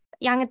with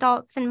young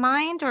adults in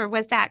mind, or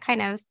was that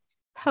kind of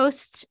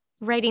post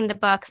writing the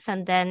books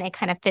and then it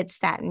kind of fits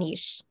that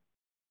niche?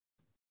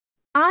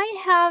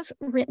 I have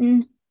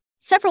written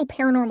several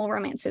paranormal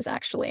romances,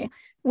 actually,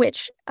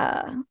 which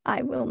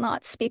I will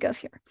not speak of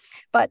here.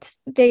 But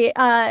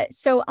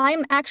so I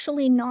am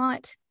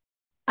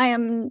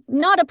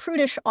not a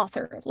prudish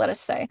author, let us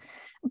say.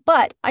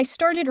 But I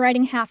started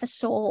writing Half a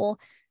Soul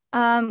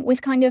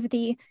with kind of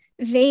the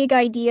vague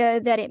idea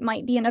that it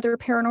might be another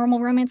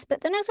paranormal romance. But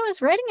then as I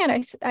was writing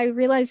it, I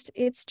realized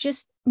it's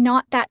just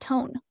not that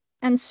tone.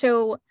 And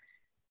so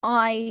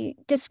I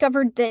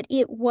discovered that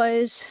it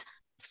was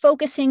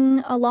focusing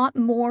a lot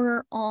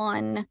more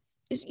on,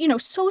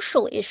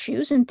 social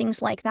issues and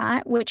things like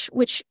that,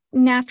 which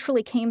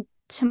naturally came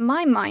to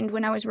my mind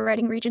when I was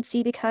writing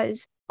Regency,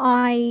 because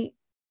I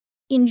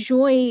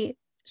enjoy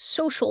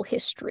social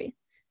history,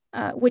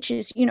 which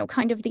is,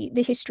 kind of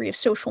the history of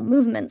social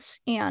movements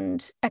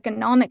and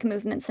economic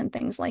movements and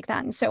things like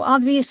that. And so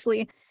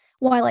obviously,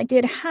 while I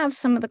did have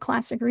some of the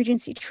classic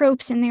Regency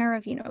tropes in there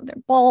of,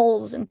 their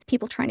balls and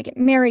people trying to get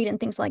married and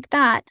things like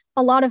that,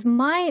 a lot of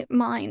my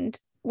mind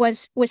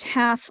was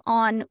half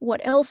on what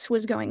else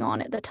was going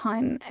on at the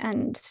time,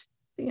 and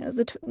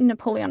the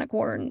Napoleonic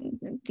War and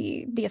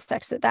the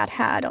effects that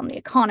had on the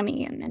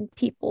economy and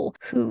people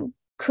who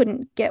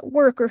couldn't get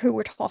work or who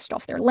were tossed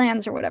off their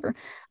lands or whatever.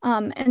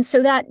 And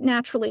so that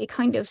naturally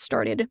kind of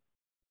started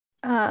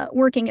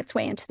working its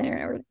way into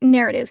the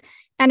narrative.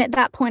 And at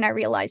that point, I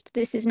realized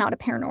this is not a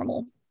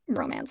paranormal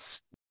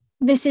romance.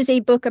 This is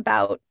a book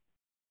about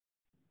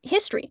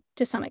history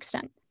to some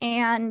extent,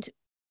 and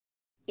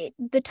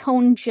the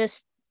tone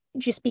just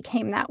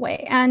became that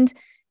way. And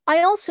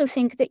I also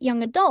think that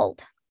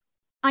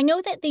I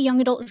know that the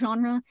young adult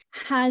genre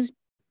has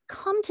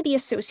come to be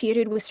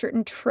associated with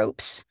certain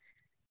tropes,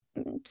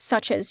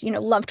 such as,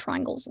 love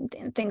triangles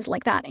and things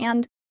like that.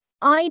 And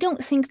I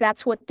don't think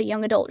that's what the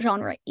young adult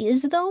genre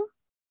is, though.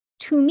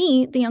 To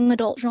me, the young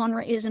adult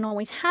genre is and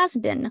always has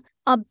been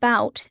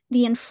about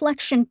the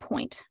inflection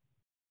point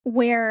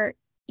where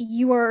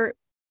you are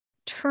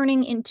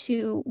turning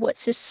into what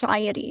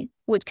society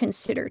would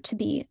consider to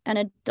be an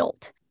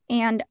adult.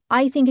 And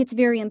I think it's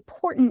very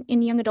important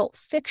in young adult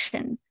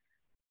fiction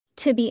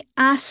to be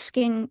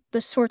asking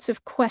the sorts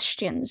of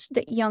questions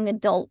that young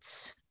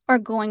adults are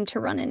going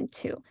to run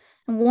into.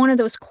 And one of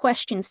those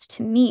questions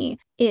to me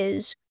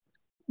is,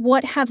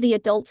 what have the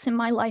adults in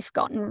my life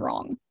gotten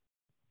wrong?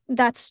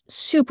 That's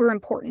super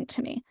important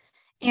to me.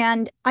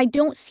 And I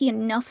don't see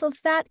enough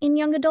of that in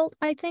young adult,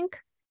 I think.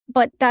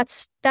 But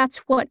that's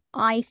what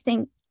I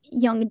think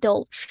young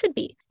adult should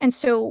be. And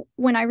so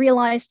when I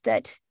realized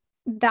that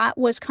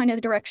was kind of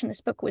the direction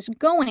this book was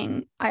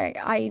going,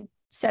 I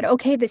said,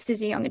 okay, this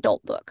is a young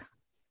adult book.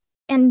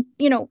 And,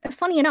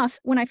 funny enough,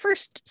 when I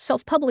first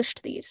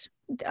self-published these,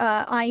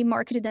 I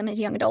marketed them as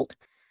young adult.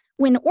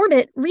 When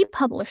Orbit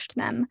republished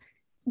them,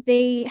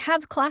 they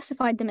have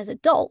classified them as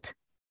adult,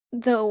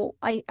 though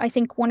I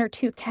think one or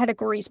two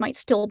categories might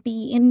still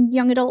be in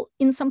young adult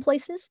in some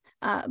places.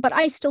 But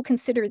I still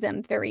consider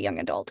them very young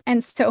adult.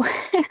 And so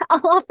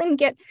I'll often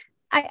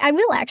I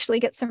will actually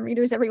get some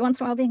readers every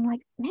once in a while being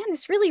like, man,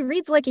 this really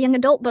reads like a young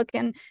adult book.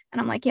 And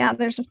I'm like,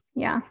 there's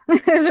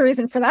a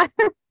reason for that.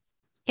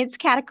 It's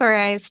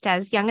categorized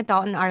as young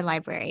adult in our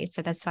library.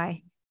 So that's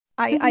why.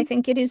 I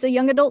think it is a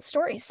young adult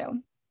story. So.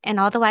 And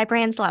all the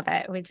librarians love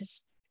it. We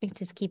just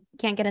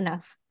can't get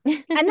enough.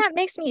 And that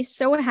makes me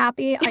so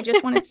happy. I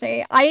just want to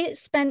say, I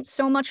spent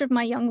so much of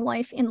my young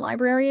life in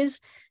libraries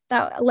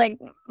that, like,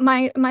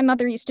 my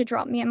mother used to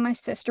drop me and my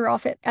sister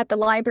off at the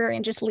library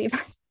and just leave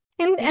us.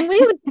 And we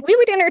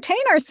would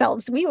entertain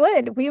ourselves.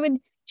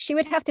 She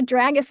would have to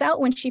drag us out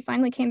when she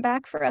finally came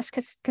back for us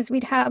because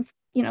we'd have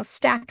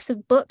stacks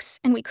of books,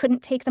 and we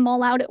couldn't take them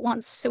all out at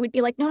once. So we'd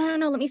be like, no,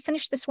 let me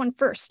finish this one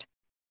first.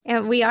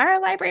 And we are a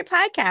library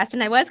podcast,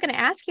 and I was going to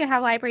ask you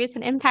how libraries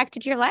had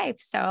impacted your life.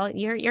 So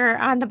you're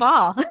on the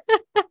ball.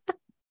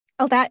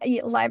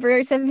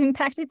 Libraries have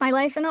impacted my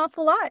life an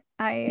awful lot.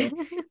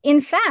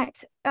 In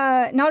fact,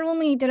 not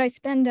only did I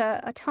spend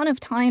a ton of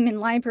time in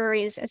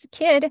libraries as a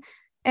kid,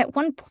 at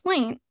one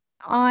point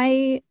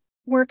I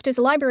worked as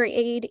a library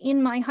aide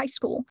in my high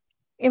school.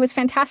 It was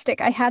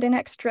fantastic. I had an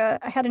extra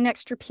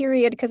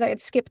period because I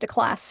had skipped a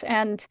class,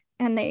 and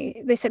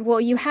they said,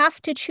 well, you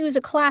have to choose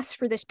a class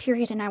for this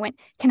period. And I went,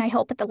 can I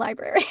help at the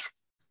library?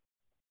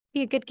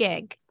 Be a good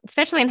gig,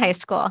 especially in high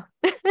school.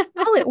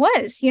 Oh, it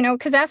was,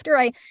 because after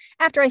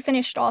I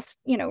finished off,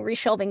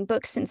 reshelving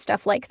books and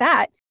stuff like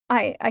that,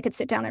 I could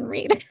sit down and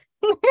read.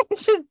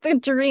 It's just the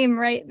dream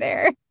right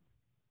there.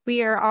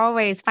 We are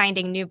always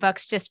finding new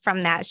books just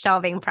from that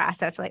shelving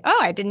process. We're like, oh,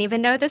 I didn't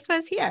even know this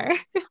was here.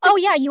 Oh,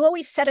 yeah. You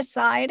always set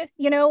aside,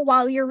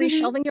 while you're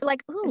reshelving, you're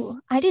like, ooh,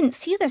 I didn't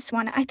see this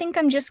one. I think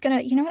I'm just going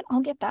to, you know what? I'll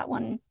get that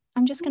one.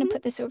 I'm just going to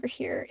put this over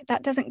here.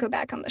 That doesn't go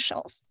back on the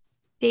shelf.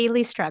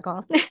 Daily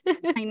struggle.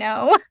 I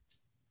know.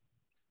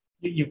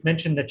 You've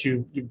mentioned that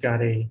you've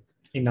got a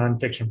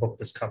nonfiction book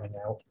that's coming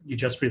out. You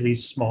just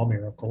released Small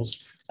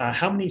Miracles.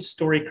 How many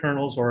story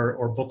kernels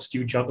or books do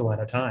you juggle at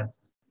a time?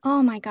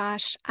 Oh my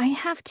gosh, I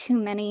have too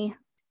many.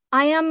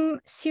 I am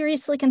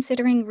seriously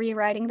considering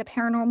rewriting the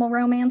paranormal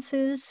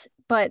romances,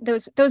 but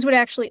those would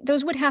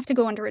have to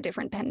go under a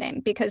different pen name,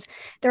 because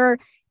there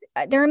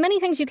are many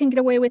things you can get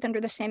away with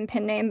under the same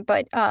pen name,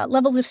 but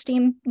Levels of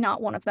Steam,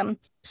 not one of them.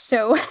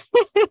 So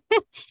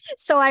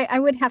I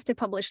would have to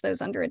publish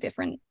those under a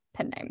different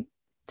pen name.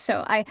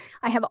 So I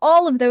have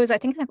all of those. I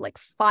think I have like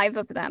 5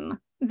 of them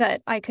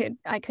that I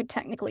could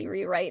technically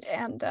rewrite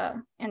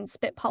and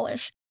spit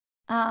polish.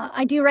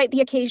 I do write the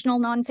occasional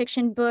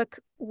nonfiction book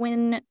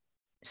when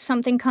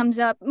something comes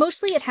up.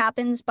 Mostly it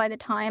happens by the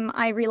time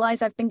I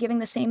realize I've been giving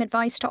the same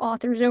advice to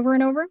authors over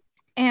and over.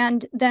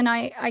 And then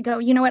I go,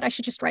 you know what, I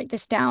should just write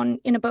this down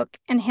in a book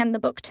and hand the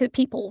book to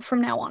people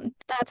from now on.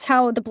 That's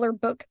how the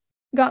Blurb book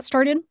got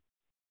started.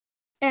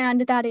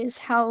 And that is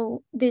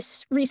how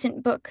this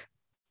recent book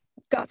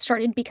got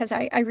started, because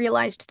I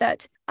realized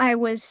that I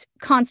was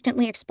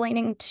constantly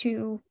explaining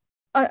to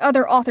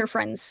other author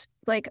friends,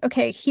 like,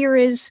 okay, here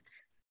is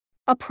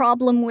a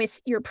problem with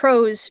your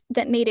prose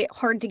that made it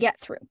hard to get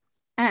through.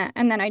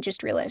 And then I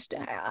just realized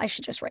I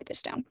should just write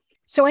this down.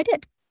 So I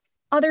did.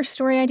 Other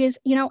story ideas,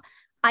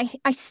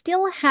 I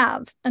still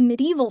have a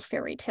medieval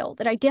fairy tale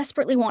that I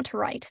desperately want to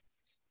write.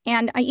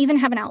 And I even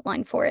have an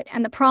outline for it.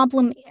 And the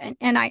problem,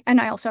 and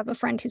I also have a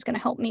friend who's going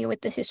to help me with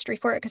the history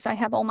for it, because I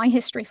have all my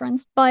history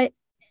friends. But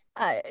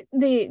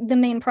the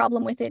main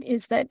problem with it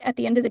is that at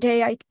the end of the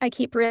day, I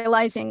keep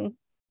realizing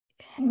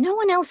no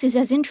one else is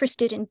as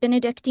interested in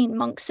Benedictine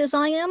monks as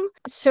I am.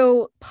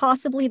 So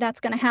possibly that's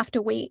going to have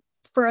to wait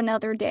for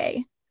another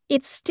day.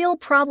 It's still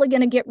probably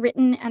going to get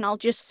written, and I'll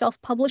just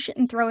self-publish it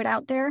and throw it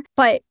out there.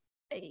 But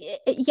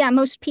yeah,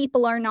 most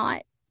people are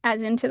not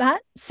as into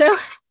that. So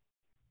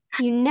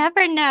you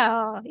never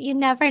know. You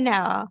never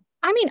know.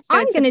 I mean, so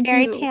I'm going to do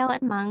fairy tale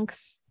and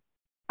monks.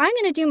 I'm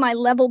going to do my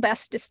level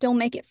best to still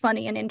make it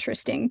funny and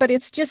interesting, but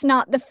it's just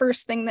not the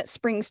first thing that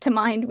springs to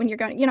mind when you're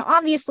going,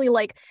 obviously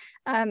like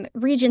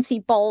Regency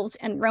balls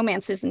and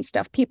romances and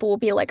stuff, people will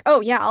be like,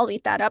 oh yeah, I'll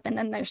eat that up. And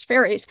then there's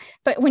fairies.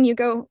 But when you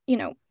go,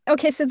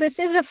 okay, so this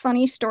is a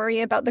funny story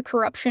about the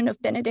corruption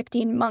of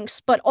Benedictine monks,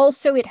 but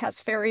also it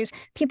has fairies.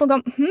 People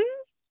go,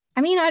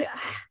 I mean,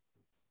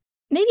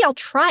 maybe I'll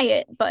try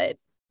it, but.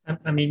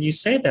 I mean, you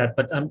say that,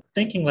 but I'm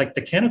thinking like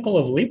the Canticle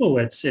of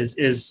Leibowitz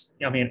is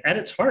at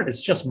its heart,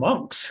 it's just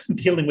monks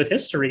dealing with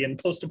history and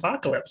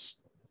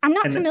post-apocalypse. I'm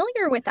not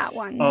familiar with that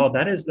one. Oh,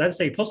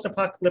 that's a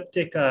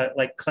post-apocalyptic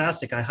like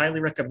classic. I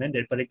highly recommend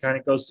it, but it kind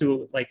of goes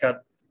to like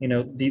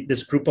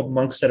this group of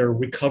monks that are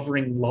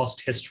recovering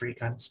lost history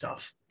kind of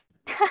stuff.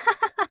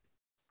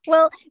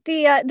 Well,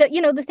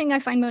 the thing I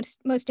find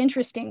most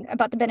interesting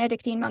about the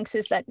Benedictine monks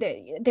is that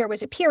there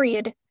was a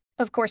period.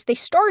 Of course, they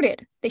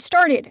started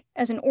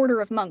as an order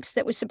of monks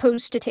that was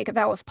supposed to take a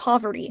vow of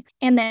poverty.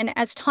 And then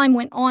as time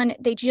went on,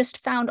 they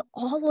just found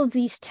all of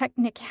these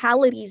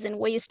technicalities and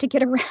ways to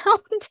get around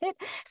it,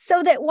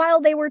 so that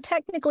while they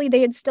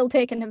had still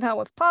taken a vow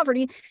of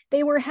poverty,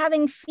 they were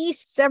having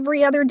feasts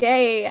every other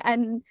day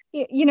and,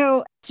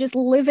 just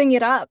living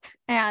it up.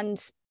 And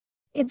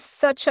it's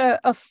such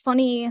a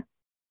funny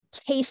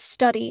case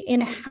study in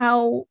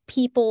how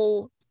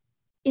people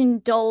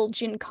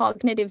indulge in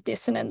cognitive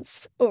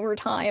dissonance over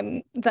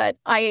time that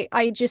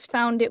I just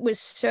found it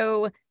was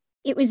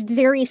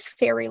very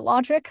fairy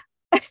logic.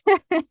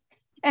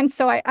 And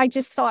so I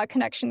just saw a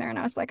connection there, and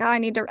I was like, I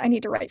need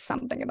to write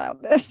something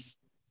about this.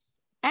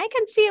 I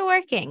can see it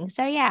working.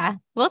 So yeah,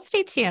 we'll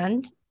stay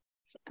tuned.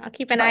 I'll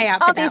keep an eye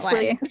out for that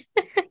one.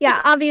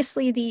 Yeah,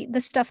 obviously the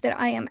stuff that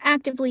I am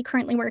actively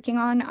currently working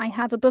on, I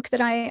have a book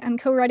that I am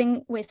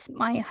co-writing with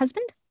my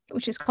husband,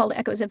 which is called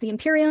Echoes of the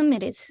Imperium.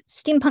 It is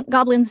steampunk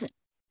goblins,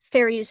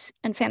 fairies,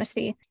 and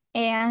fantasy.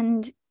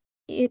 And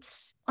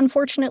it's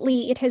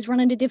unfortunately, it has run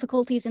into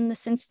difficulties in the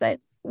sense that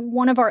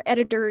one of our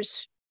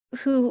editors,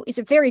 who is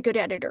a very good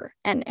editor,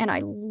 and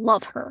I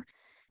love her,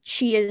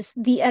 she is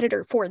the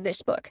editor for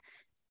this book.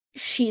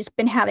 She's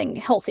been having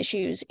health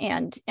issues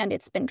and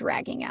it's been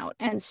dragging out.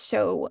 And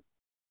so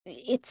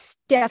it's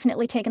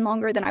definitely taken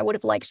longer than I would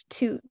have liked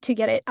to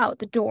get it out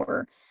the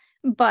door.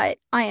 But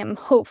I am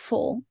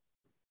hopeful,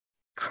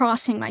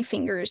 crossing my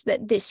fingers,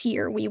 that this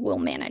year we will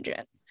manage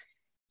it.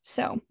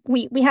 So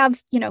we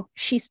have,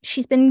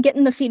 she's been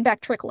getting the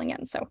feedback trickling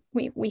in. So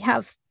we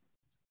have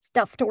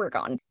stuff to work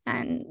on.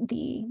 And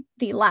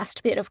the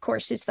last bit, of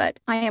course, is that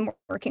I am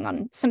working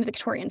on some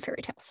Victorian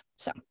fairy tales.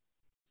 So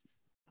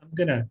I'm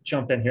going to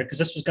jump in here because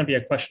this was going to be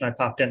a question I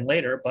popped in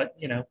later, but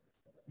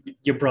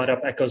you brought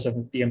up Echoes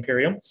of the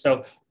Imperium.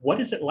 So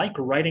what is it like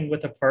writing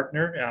with a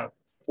partner?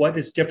 What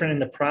is different in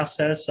the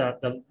process,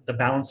 the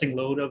balancing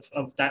load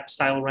of that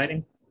style of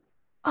writing?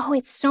 Oh,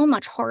 it's so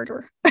much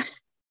harder.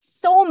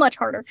 So much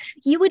harder.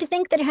 You would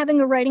think that having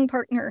a writing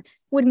partner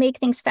would make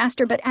things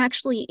faster, but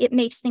actually it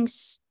makes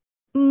things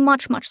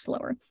much, much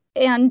slower.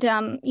 And,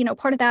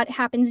 part of that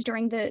happens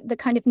during the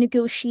kind of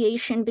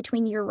negotiation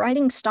between your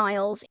writing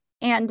styles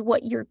and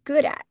what you're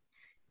good at.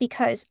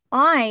 Because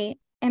I'm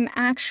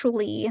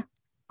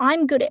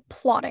good at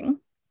plotting,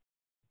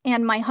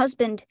 and my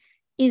husband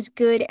is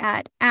good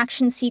at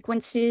action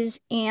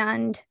sequences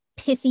and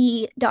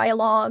pithy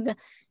dialogue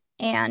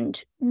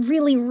and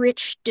really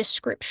rich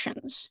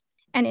descriptions.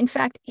 And in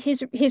fact,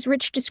 his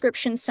rich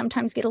descriptions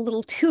sometimes get a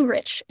little too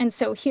rich. And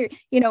so here,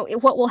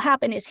 what will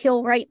happen is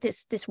he'll write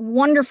this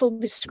wonderful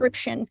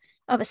description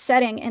of a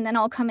setting, and then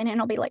I'll come in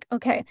and I'll be like,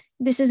 okay,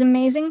 this is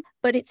amazing,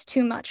 but it's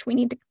too much. We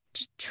need to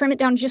just trim it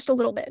down just a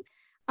little bit.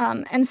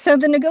 And so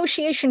the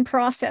negotiation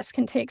process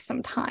can take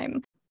some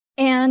time.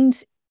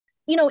 And,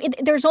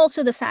 there's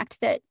also the fact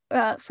that,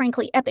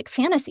 frankly, epic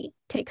fantasy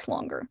takes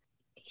longer.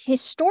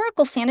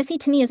 Historical fantasy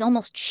to me is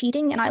almost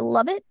cheating, and I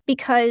love it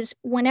because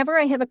whenever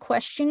I have a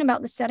question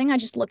about the setting, I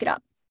just look it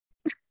up.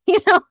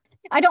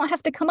 I don't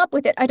have to come up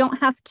with it. I don't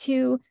have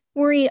to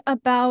worry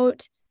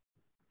about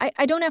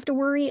I don't have to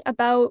worry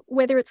about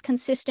whether it's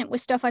consistent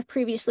with stuff I've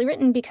previously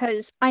written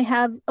because I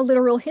have a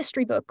literal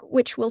history book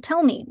which will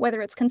tell me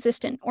whether it's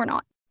consistent or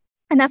not.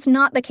 And that's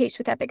not the case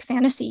with epic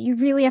fantasy. You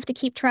really have to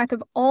keep track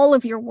of all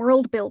of your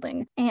world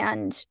building.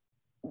 And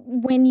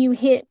when you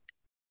hit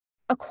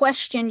a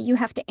question, you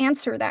have to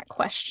answer that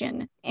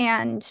question.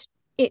 And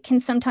it can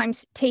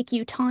sometimes take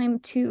you time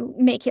to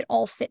make it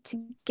all fit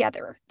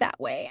together that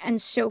way.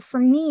 And so for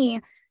me,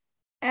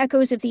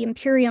 Echoes of the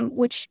Imperium,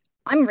 which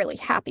I'm really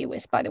happy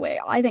with, by the way,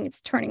 I think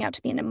it's turning out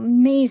to be an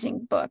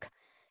amazing book,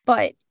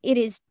 but it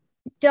is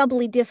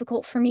doubly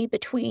difficult for me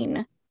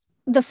between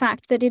the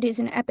fact that it is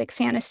an epic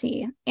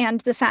fantasy and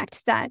the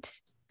fact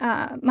that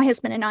my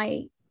husband and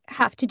I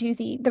have to do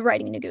the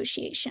writing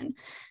negotiation.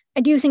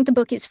 I do think the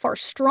book is far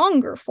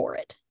stronger for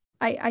it.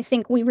 I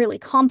think we really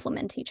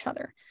complement each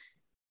other,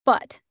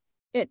 but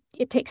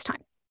it takes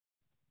time.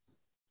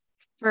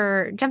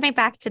 For jumping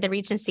back to the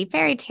Regency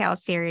fairy tale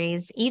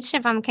series, each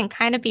of them can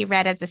kind of be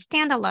read as a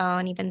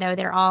standalone, even though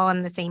they're all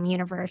in the same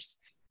universe.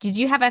 Did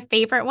you have a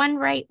favorite one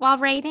while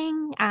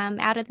writing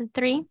out of the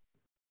three?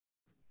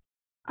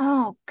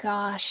 Oh,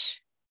 gosh.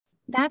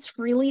 That's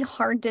really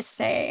hard to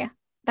say.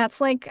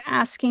 That's like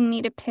asking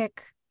me to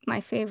pick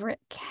my favorite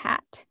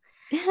cat.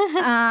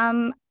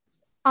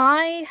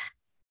 I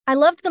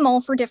loved them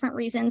all for different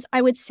reasons.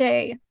 I would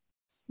say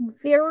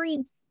very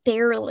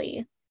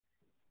barely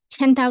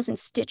 10,000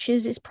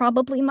 Stitches is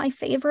probably my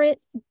favorite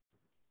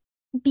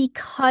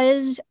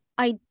because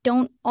I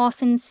don't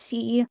often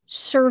see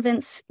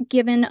servants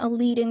given a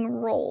leading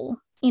role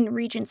in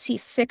Regency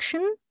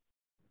fiction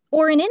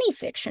or in any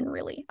fiction,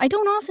 really. I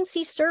don't often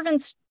see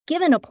servants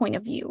given a point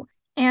of view.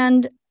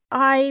 And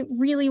I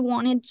really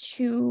wanted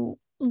to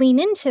lean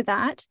into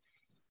that.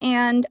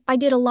 And I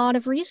did a lot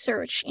of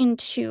research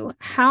into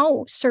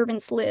how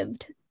servants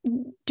lived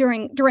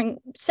during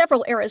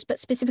several eras, but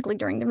specifically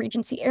during the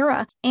Regency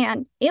era.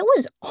 And it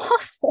was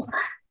awful.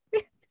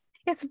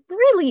 It's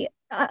really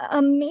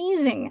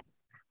amazing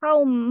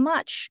how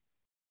much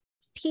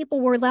people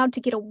were allowed to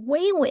get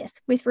away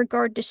with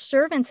regard to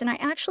servants. And I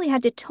actually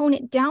had to tone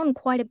it down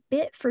quite a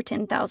bit for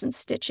 10,000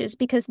 Stitches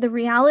because the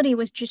reality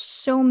was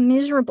just so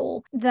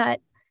miserable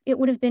that it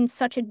would have been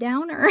such a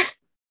downer.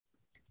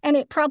 And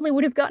it probably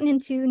would have gotten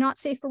into not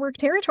safe for work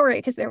territory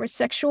because there was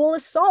sexual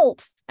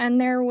assault and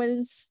there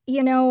was,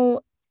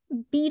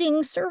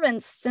 beating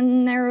servants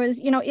and there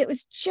was, it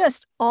was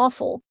just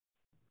awful.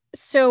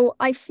 So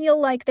I feel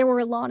like there were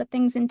a lot of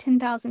things in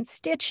 10,000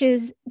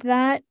 Stitches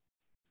that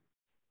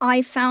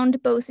I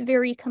found both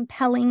very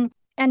compelling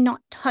and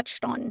not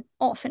touched on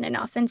often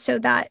enough. And so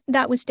that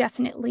was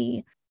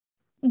definitely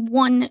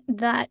one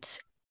that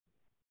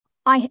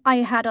I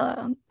had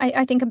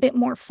I think a bit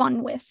more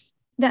fun with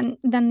than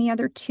the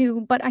other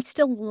two, but I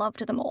still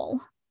loved them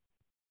all.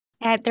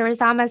 There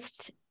was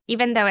almost,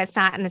 even though it's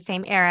not in the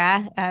same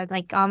era,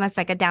 almost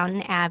like a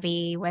Downton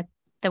Abbey with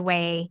the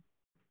way,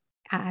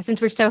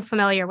 since we're so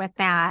familiar with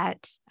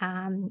that,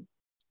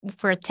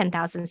 for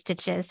 10,000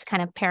 Stitches,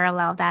 kind of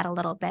parallel that a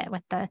little bit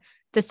with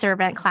the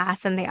servant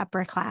class and the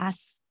upper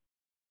class.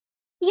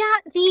 Yeah,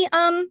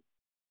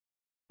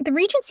 the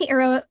Regency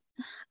era,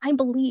 I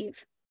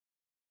believe,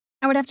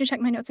 I would have to check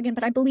my notes again,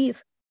 but I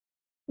believe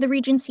the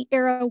Regency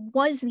era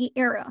was the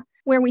era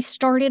where we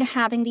started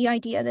having the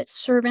idea that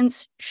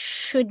servants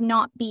should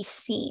not be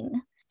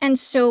seen. And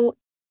so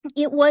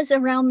it was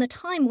around the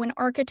time when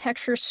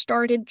architecture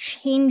started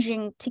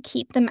changing to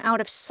keep them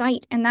out of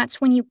sight. And that's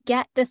when you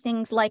get the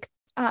things like,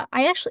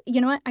 I actually, you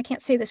know what? I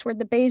can't say this word,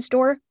 the baize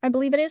door, I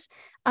believe it is.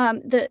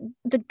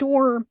 The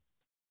door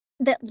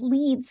that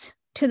leads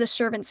to the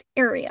servants'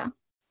 area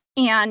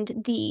and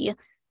the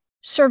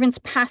servants'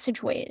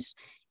 passageways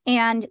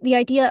and the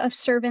idea of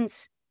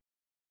servants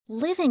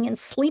living and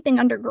sleeping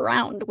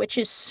underground, which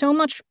is so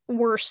much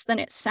worse than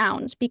it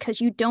sounds because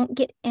you don't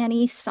get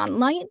any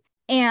sunlight,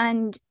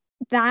 and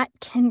that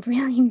can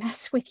really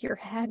mess with your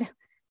head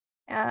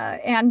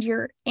and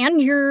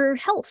your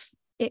health.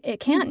 It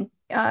can.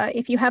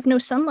 If you have no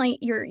sunlight,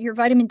 you're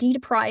vitamin D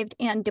deprived,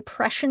 and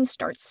depression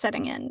starts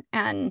setting in.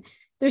 And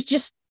there's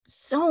just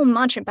so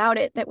much about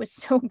it that was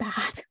so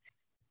bad.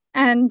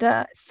 And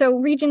so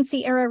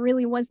Regency era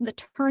really was the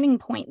turning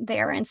point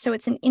there. And so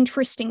it's an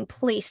interesting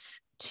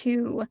place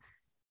to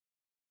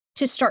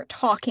start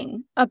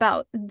talking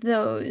about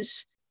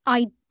those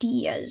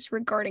ideas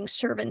regarding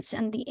servants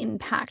and the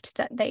impact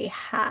that they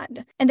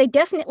had. And they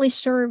definitely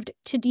served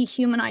to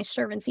dehumanize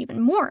servants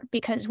even more,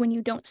 because when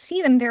you don't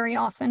see them very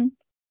often,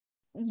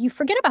 you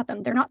forget about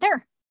them. They're not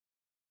there.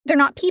 They're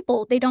not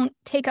people. They don't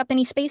take up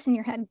any space in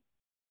your head.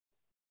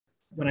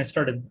 When I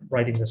started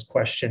writing this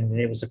question,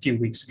 it was a few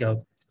weeks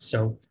ago.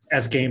 So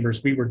as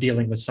gamers, we were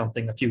dealing with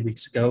something a few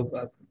weeks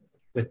ago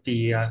with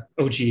the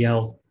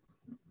OGL.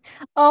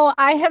 Oh,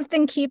 I have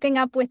been keeping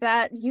up with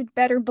that. You'd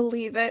better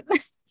believe it.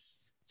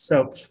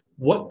 So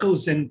what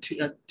goes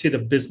into to the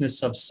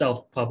business of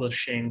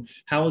self-publishing?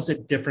 How is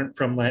it different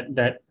from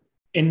that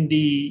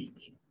indie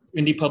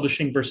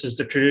publishing versus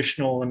the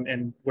traditional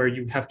and where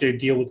you have to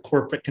deal with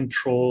corporate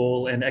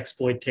control and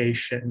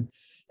exploitation?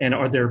 And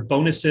are there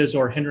bonuses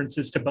or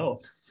hindrances to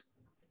both?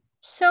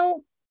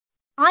 So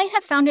I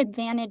have found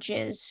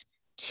advantages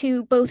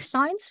to both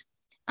sides,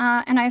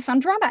 and I have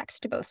found drawbacks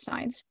to both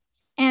sides.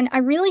 And I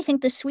really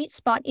think the sweet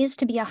spot is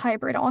to be a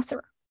hybrid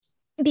author,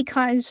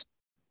 because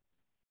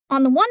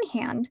on the one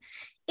hand,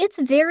 it's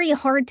very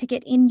hard to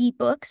get indie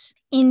books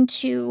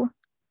into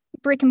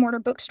brick and mortar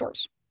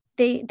bookstores.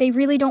 They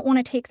really don't want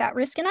to take that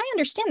risk. And I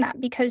understand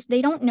that, because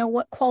they don't know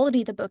what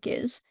quality the book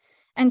is.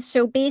 And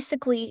so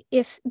basically,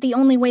 if the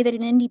only way that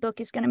an indie book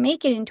is going to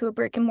make it into a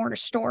brick and mortar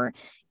store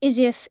is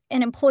if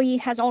an employee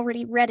has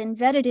already read and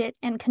vetted it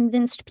and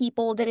convinced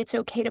people that it's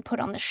okay to put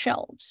on the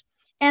shelves.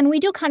 And we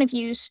do kind of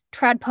use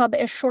TradPub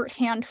as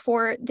shorthand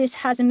for this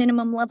has a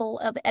minimum level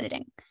of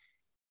editing.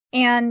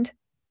 And,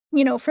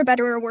 you know, for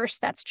better or worse,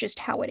 that's just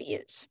how it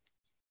is.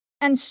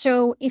 And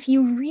so if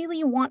you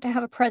really want to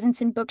have a presence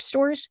in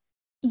bookstores,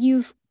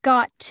 you've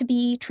got to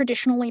be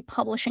traditionally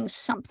publishing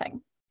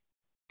something.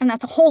 And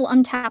that's a whole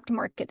untapped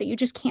market that you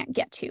just can't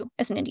get to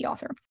as an indie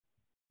author.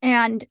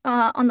 And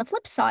on the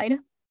flip side,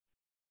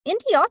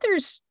 indie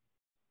authors,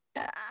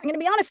 I'm going to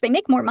be honest, they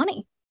make more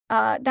money.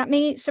 That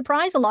may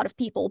surprise a lot of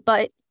people,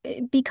 but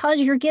because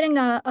you're getting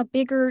a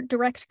bigger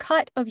direct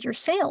cut of your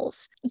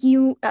sales,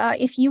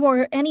 if you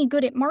are any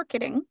good at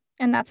marketing,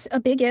 and that's a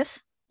big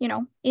if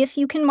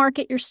you can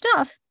market your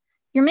stuff,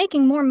 you're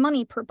making more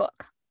money per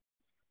book.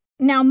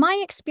 Now, my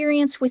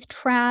experience with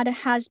trad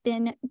has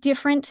been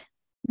different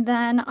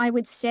than I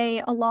would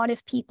say a lot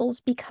of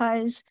people's,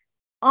 because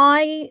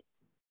I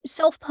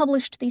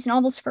self-published these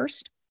novels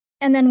first.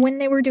 And then when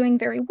they were doing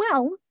very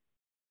well,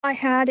 I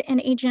had an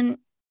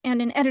agent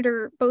and an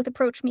editor both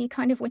approach me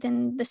kind of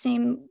within the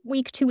same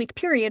week, 2-week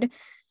period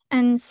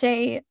and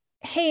say,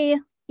 hey,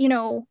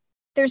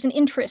 there's an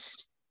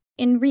interest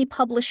in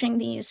republishing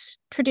these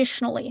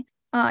traditionally.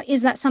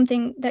 Is that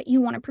something that you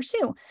want to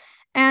pursue?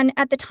 And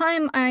at the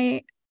time,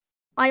 I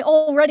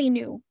already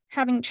knew,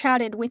 having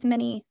chatted with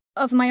many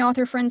of my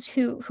author friends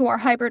who are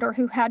hybrid or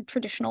who had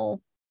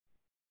traditional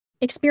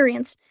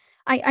experience,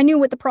 I knew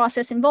what the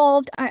process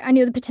involved. I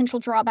knew the potential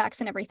drawbacks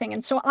and everything.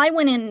 And so I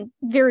went in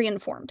very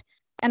informed.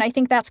 And I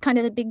think that's kind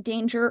of the big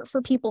danger for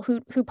people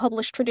who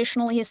publish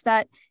traditionally, is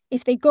that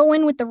if they go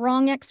in with the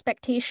wrong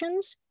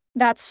expectations,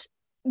 that's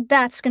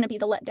going to be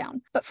the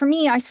letdown. But for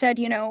me, I said,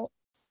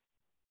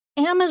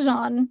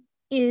 Amazon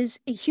is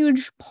a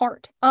huge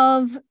part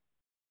of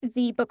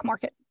the book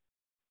market.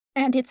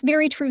 And it's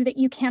very true that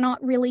you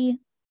cannot really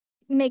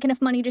make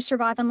enough money to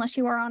survive unless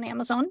you are on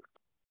Amazon.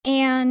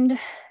 And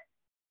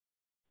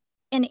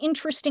an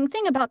interesting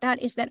thing about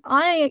that is that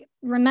I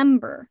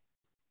remember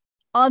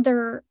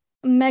other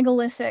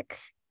megalithic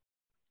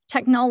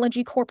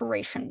technology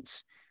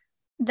corporations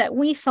that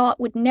we thought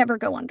would never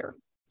go under,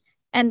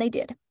 and they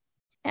did.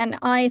 And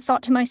I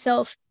thought to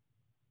myself,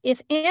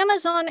 if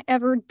Amazon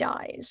ever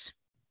dies,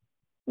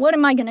 what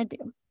am I going to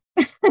do?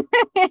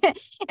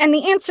 And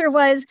the answer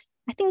was,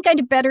 I think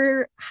I'd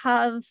better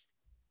have,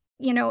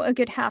 a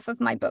good half of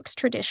my books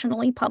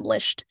traditionally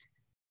published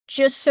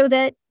just so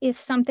that if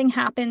something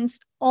happens,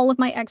 all of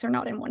my eggs are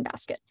not in one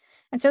basket.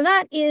 And so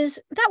that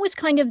was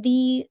kind of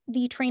the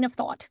train of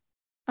thought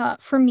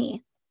for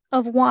me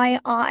of why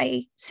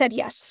I said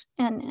yes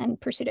and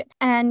pursued it.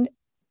 And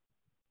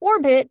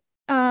Orbit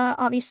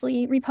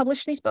obviously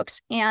republished these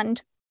books,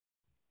 and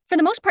for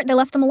the most part, they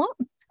left them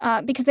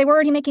alone because they were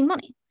already making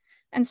money.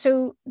 And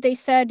so they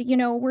said,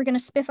 we're going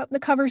to spiff up the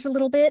covers a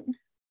little bit.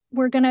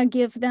 We're going to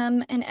give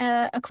them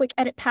a quick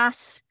edit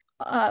pass.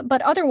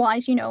 But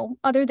otherwise,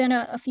 other than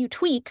a few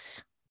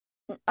tweaks,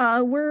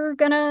 we're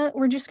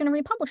just going to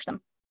republish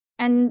them.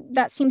 And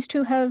that seems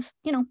to have,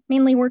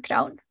 mainly worked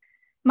out.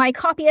 My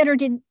copy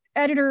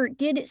editor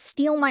did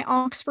steal my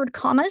Oxford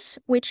commas,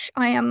 which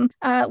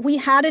we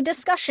had a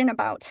discussion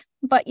about,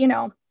 but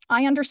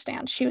I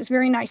understand. She was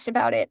very nice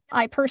about it.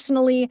 I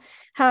personally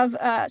have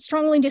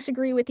strongly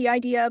disagree with the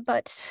idea,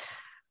 but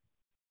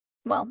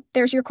well,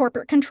 there's your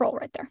corporate control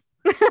right there.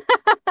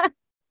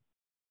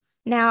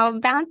 Now,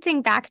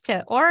 bouncing back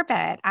to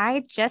Orbit,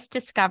 I just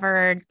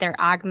discovered their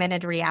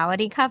augmented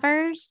reality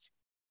covers,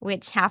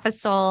 which Half a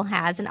Soul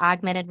has an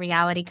augmented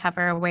reality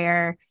cover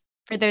where,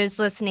 for those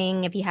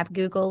listening, if you have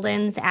Google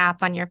Lens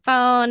app on your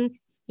phone,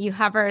 you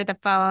hover the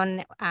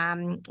phone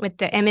with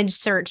the image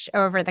search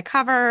over the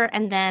cover,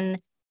 and then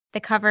the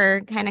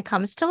cover kind of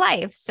comes to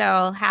life.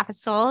 So Half a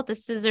Soul, the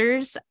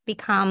scissors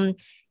become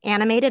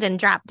animated and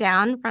drop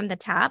down from the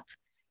top.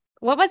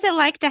 What was it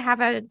like to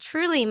have a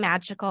truly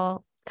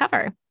magical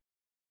cover?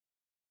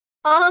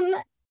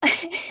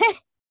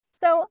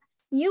 So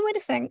you would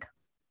think,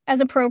 as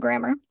a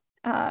programmer,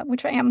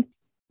 which I am,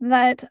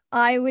 that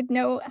I would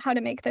know how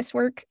to make this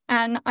work,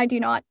 and I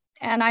do not,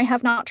 and I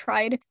have not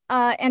tried.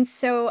 And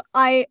so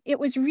it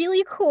was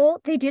really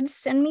cool. They did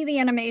send me the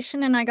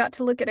animation, and I got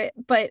to look at it,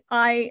 but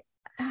I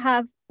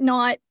have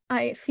not.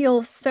 I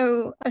feel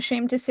so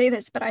ashamed to say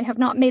this, but I have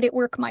not made it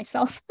work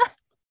myself.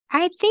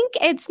 I think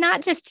it's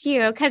not just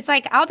you, because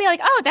I'll be like,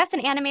 oh, that's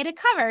an animated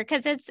cover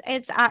because it's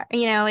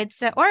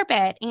an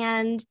Orbit,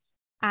 and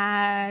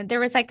there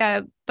was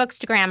a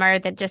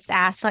bookstagrammer that just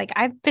asked,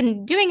 I've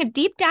been doing a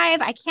deep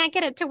dive, I can't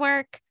get it to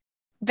work,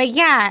 but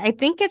yeah, I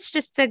think it's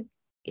just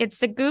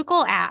it's a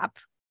Google app,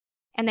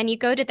 and then you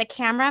go to the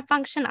camera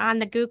function on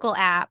the Google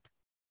app,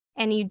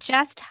 and you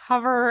just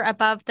hover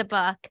above the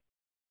book,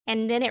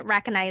 and then it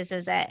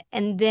recognizes it,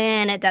 and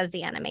then it does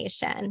the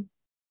animation.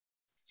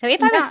 So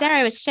if I was there,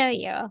 I would show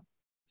you.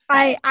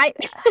 I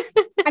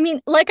mean,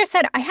 like I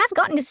said, I have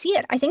gotten to see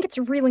it. I think it's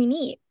really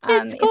neat.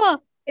 It's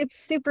cool. It's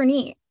super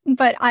neat.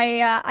 But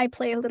I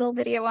play a little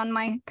video on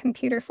my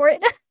computer for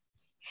it.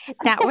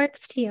 That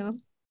works too.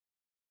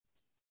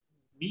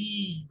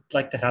 We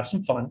like to have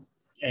some fun,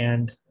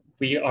 and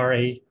we are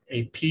a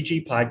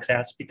PG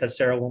podcast because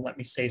Sarah won't let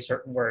me say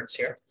certain words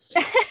here.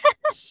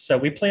 So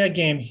we play a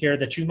game here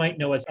that you might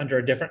know as under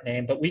a different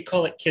name, but we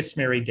call it Kiss,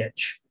 Marry,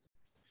 Ditch.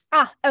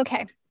 Ah,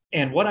 okay.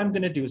 And what I'm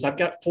going to do is I've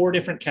got 4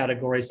 different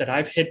categories that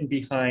I've hidden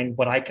behind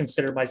what I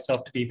consider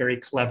myself to be very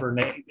clever,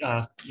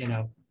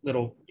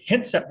 little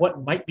hints at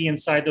what might be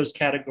inside those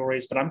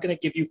categories. But I'm going to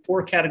give you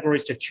 4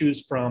 categories to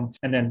choose from.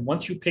 And then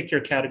once you pick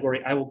your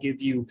category, I will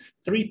give you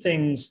 3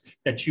 things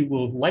that you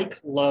will like,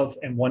 love,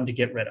 and 1 to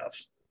get rid of.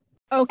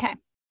 Okay.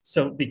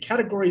 So the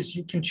categories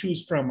you can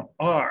choose from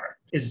are,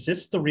 is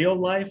this the real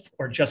life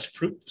or just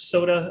fruit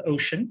soda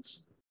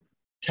oceans?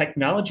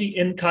 Technology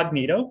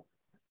incognito?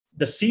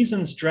 The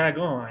seasons drag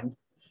on,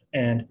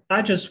 and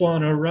I just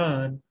want to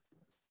run.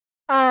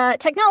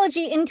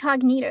 Technology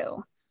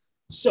incognito.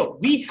 So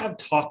we have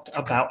talked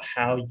about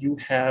how you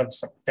have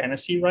some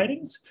fantasy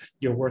writings.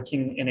 You're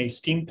working in a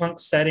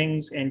steampunk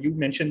settings, and you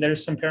mentioned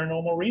there's some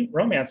paranormal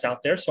romance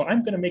out there. So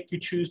I'm going to make you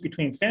choose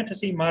between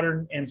fantasy,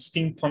 modern, and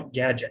steampunk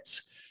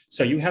gadgets.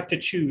 So you have to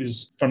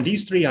choose from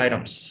these 3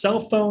 items: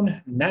 cell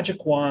phone,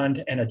 magic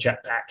wand, and a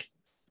jetpack.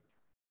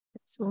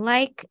 It's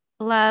like,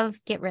 love,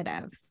 get rid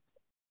of.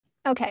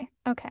 Okay.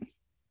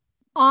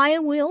 I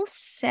will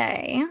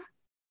say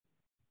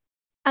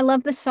I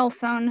love the cell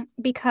phone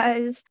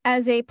because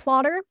as a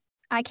plotter,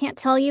 I can't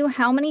tell you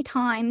how many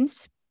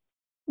times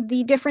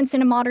the difference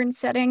in a modern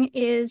setting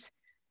is,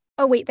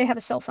 oh, wait, they have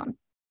a cell phone.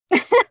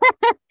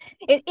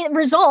 It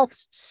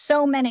resolves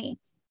so many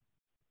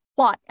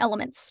plot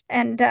elements.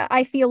 And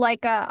I feel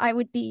like I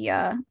would be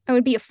a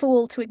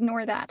fool to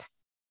ignore that.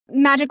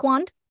 Magic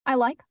wand, I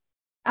like.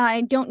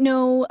 I don't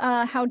know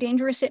how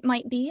dangerous it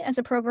might be as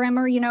a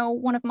programmer.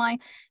 One of my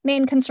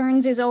main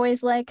concerns is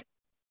always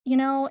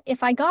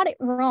if I got it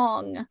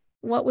wrong,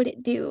 what would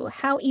it do?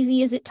 How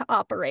easy is it to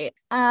operate?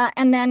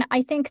 And then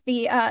I think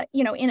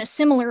in a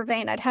similar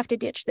vein, I'd have to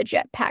ditch the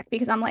jetpack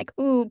because I'm like,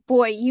 ooh,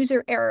 boy,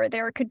 user error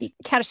there could be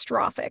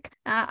catastrophic.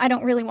 I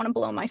don't really want to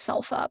blow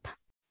myself up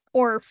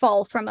or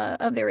fall from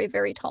a very,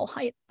 very tall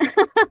height.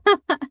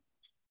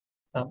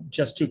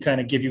 Just to kind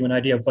of give you an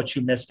idea of what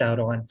you missed out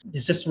on.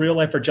 Is this real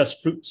life or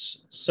just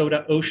fruits,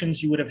 soda,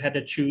 oceans? You would have had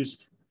to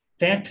choose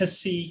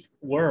fantasy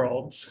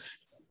worlds.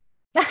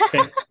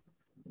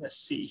 Let's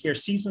see here.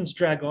 Seasons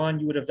drag on.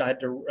 You would have had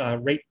to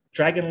rate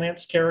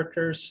Dragonlance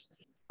characters.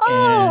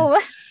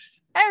 Oh,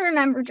 I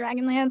remember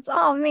Dragonlance.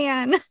 Oh,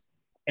 man.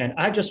 and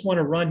I just want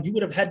to run. You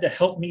would have had to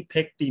help me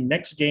pick the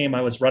next game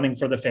I was running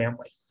for the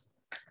family.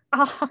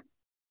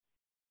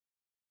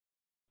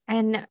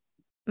 And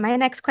my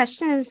next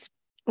question is,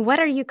 what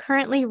are you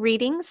currently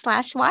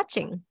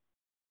reading/watching?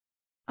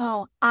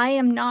 Oh, I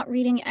am not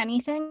reading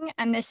anything,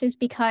 and this is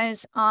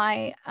because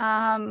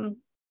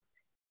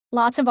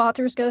lots of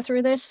authors go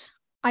through this.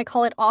 I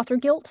call it author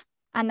guilt,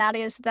 and that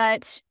is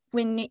that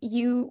when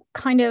you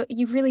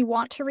really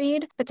want to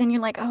read, but then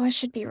you're like, oh, I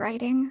should be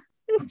writing.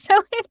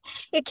 So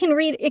it can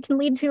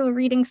lead to a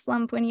reading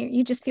slump when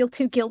you just feel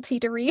too guilty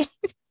to read.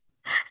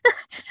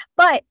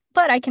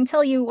 But I can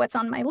tell you what's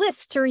on my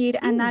list to read,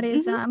 and that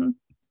is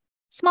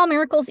Small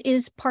Miracles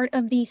is part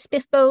of the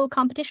Spiffbo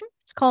competition.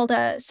 It's called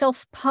a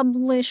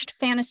self-published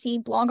fantasy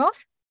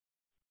blog-off.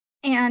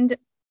 And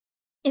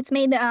it's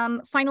made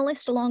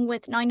finalist along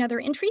with 9 other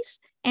entries.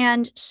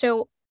 And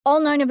so all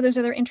 9 of those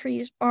other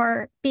entries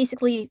are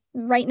basically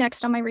right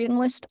next on my reading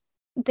list.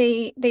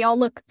 They all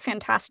look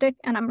fantastic,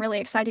 and I'm really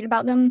excited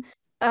about them.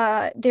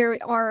 There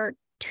are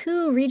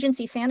 2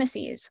 Regency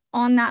fantasies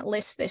on that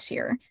list this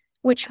year,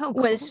 which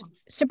was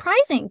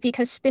surprising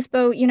because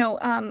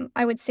Spiffbo,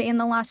 I would say in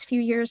the last few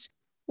years,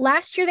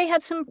 last year they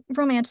had some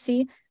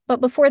romantasy,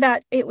 but before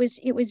that it was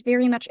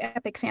very much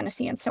epic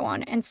fantasy and so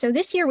on. And so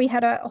this year we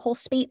had a whole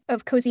spate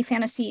of cozy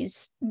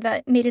fantasies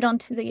that made it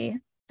onto the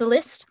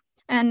list.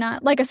 And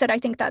like I said, I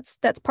think that's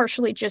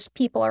partially just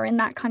people are in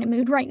that kind of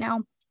mood right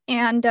now.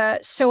 And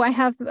so I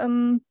have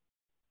some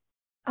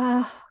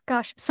of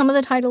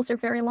the titles are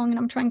very long and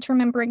I'm trying to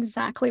remember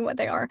exactly what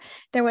they are.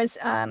 There was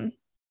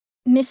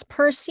Miss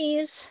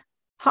Percy's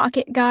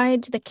Pocket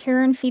Guide to the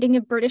Care and Feeding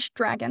of British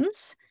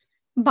Dragons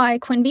by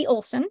Quinby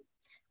Olson,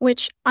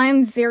 which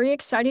I'm very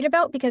excited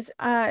about because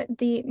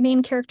the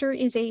main character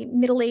is a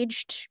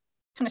middle-aged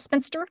kind of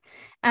spinster,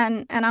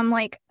 and I'm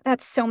like,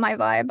 that's so my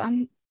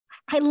vibe.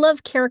 I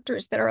love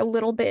characters that are a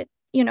little bit,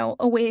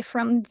 away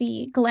from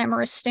the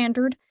glamorous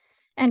standard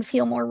and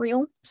feel more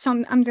real.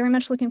 So I'm very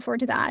much looking forward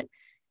to that.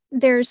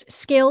 There's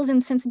Scales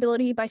and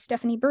Sensibility by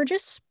Stephanie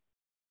Burgess,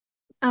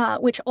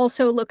 which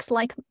also looks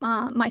like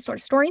my sort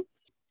of story.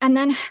 And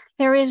then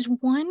there is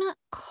one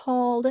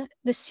the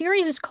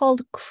series is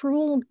called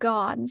Cruel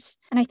Gods.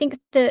 And I think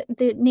the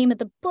name of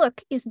the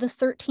book is The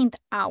 13th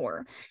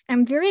Hour. And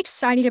I'm very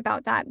excited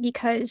about that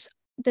because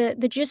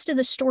the gist of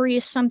the story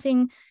is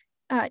something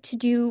to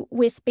do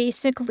with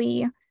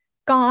basically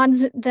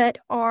gods that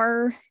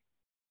are,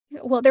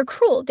 well, they're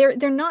cruel.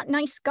 They're not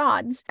nice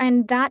gods.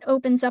 And that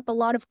opens up a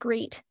lot of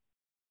great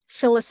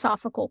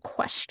philosophical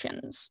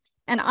questions.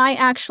 And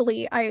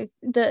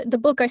the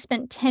book I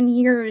spent 10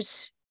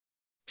 years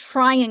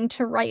trying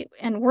to write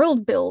and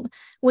world build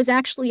was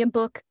actually a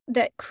book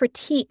that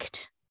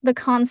critiqued the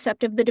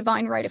concept of the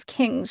divine right of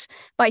kings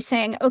by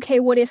saying, okay,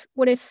 what if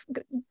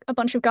a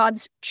bunch of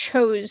gods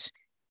chose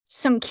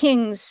some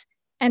kings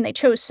and they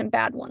chose some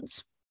bad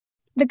ones?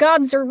 The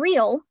gods are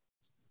real.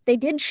 They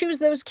did choose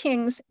those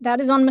kings. That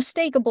is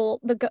unmistakable,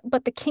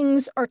 but the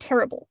kings are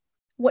terrible.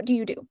 What do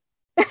you do?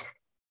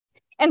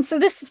 And so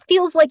this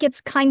feels like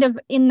it's kind of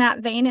in that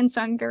vein, and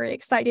so I'm very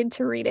excited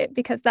to read it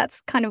because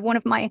that's kind of one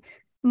of my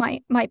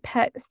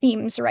pet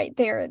themes right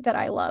there that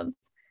I love.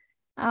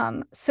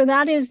 So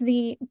that is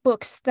the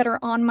books that are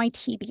on my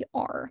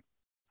TBR.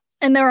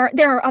 And there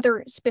are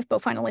other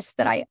Spiffbo finalists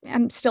that I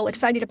am still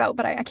excited about,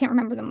 but I can't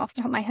remember them off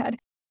the top of my head.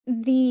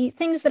 The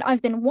things that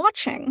I've been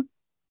watching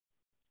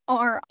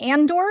are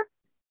Andor,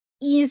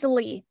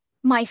 easily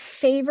my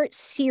favorite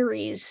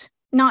series,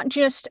 not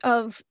just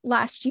of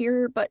last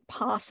year, but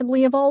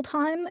possibly of all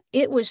time.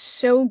 It was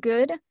so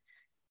good.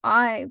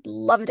 I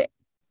loved it.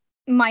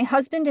 My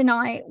husband and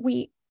I,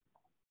 we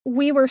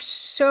were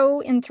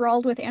so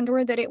enthralled with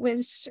Andor that it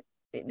was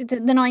the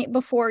night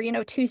before,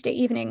 Tuesday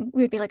evening,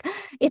 we would be like,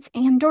 it's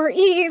Andor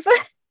Eve.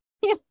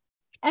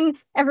 And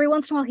every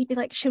once in a while he'd be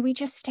like, should we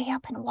just stay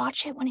up and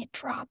watch it when it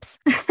drops?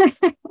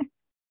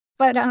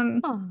 But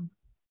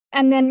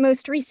and then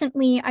most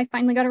recently I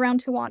finally got around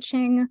to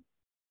watching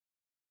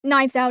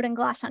Knives Out and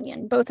Glass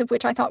Onion, both of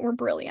which I thought were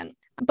brilliant.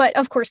 But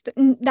of course,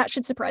 that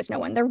should surprise no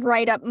one. They're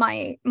right up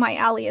my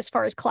alley as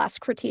far as class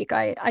critique.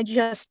 I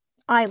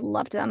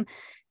loved them.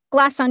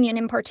 Glass Onion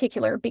in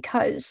particular,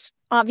 because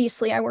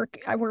obviously I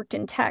worked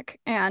in tech,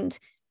 and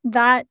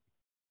that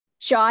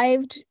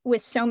jived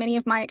with so many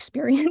of my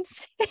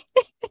experiences.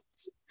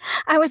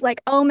 I was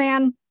like, oh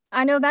man,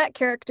 I know that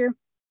character.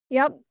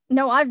 Yep,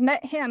 no, I've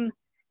met him.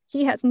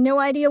 He has no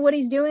idea what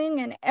he's doing,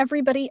 and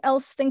everybody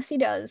else thinks he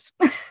does.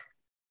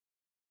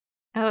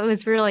 Oh, it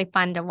was really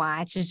fun to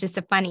watch. It was just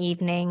a fun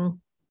evening.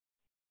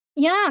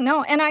 Yeah,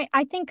 no, and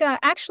I think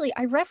actually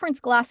I reference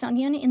Glass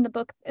Onion in the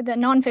book, the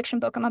nonfiction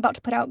book I'm about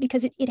to put out,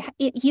 because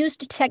it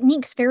used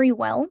techniques very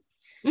well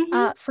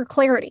for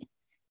clarity.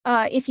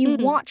 If you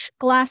watch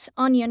Glass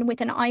Onion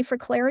with an eye for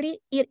clarity,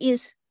 it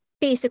is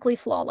basically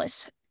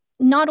flawless.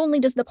 Not only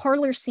does the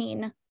parlor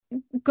scene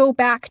go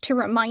back to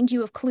remind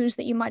you of clues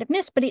that you might have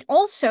missed, but it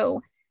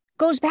also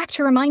goes back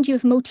to remind you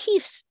of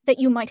motifs that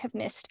you might have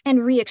missed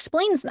and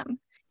re-explains them.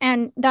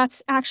 And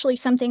that's actually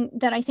something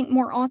that I think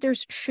more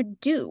authors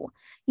should do.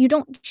 You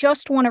don't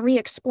just want to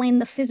re-explain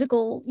the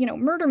physical,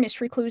 murder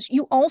mystery clues.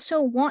 You also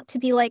want to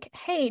be like,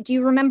 hey, do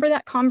you remember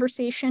that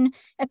conversation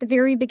at the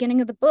very beginning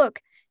of the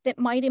book that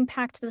might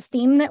impact the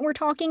theme that we're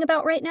talking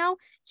about right now?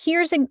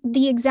 Here's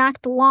the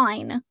exact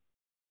line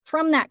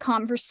from that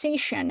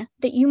conversation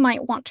that you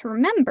might want to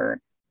remember,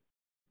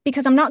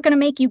 because I'm not going to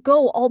make you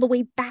go all the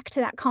way back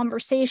to that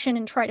conversation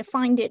and try to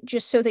find it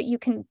just so that you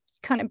can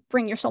kind of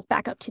bring yourself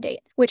back up to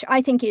date, which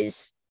I think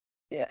is,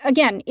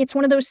 again, it's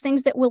one of those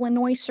things that will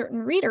annoy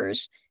certain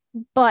readers,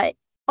 but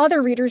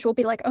other readers will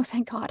be like, oh,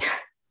 thank God.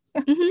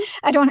 Mhm.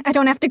 I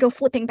don't have to go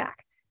flipping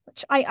back,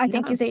 which I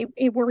think No. is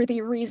a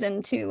worthy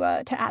reason to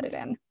add it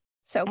in.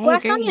 So I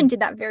Glass agree. Onion did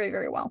that very,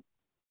 very well.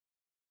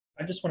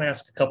 I just want to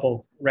ask a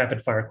couple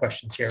rapid fire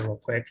questions here real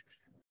quick.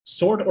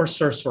 Sword or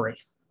sorcery?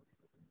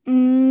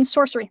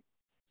 Sorcery.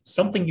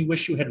 Something you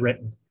wish you had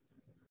written?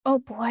 Oh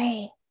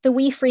boy. The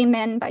We Free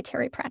Men by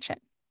Terry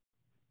Pratchett.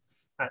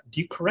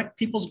 Do you correct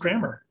people's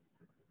grammar?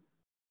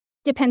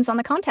 Depends on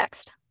the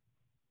context.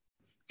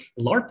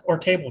 LARP or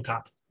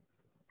tabletop?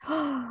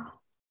 I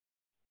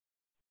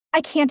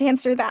can't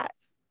answer that.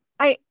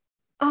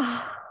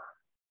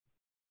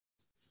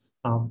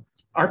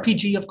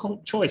 RPG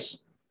of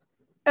choice?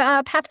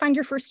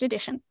 Pathfinder First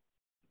Edition.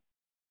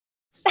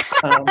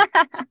 Um,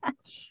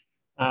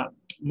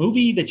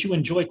 movie that you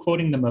enjoy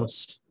quoting the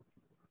most?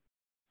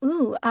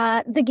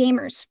 The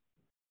Gamers.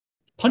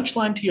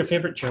 Punchline to your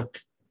favorite joke?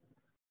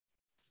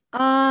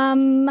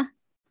 No,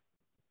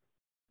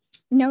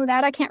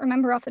 that I can't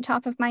remember off the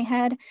top of my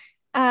head.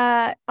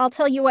 I'll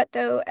tell you what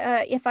though,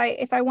 if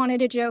I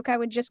wanted a joke, I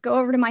would just go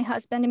over to my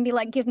husband and be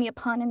like, give me a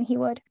pun, and he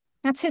would.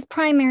 That's his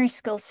primary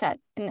skill set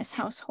in this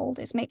household,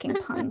 is making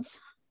puns.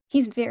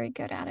 He's very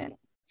good at it.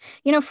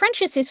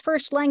 French is his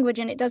first language,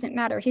 and it doesn't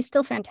matter. He's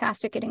still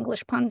fantastic at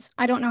English puns.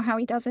 I don't know how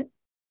he does it.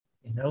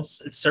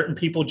 Certain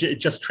people, it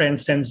just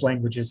transcends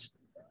languages.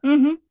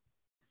 Mm-hmm.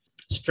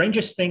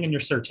 Strangest thing in your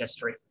search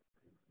history?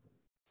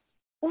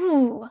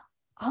 Ooh,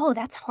 oh,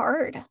 that's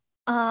hard.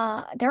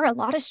 There are a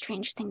lot of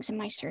strange things in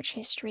my search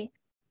history.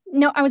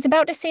 No, I was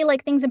about to say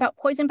like things about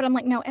poison, but I'm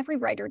like, no, every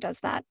writer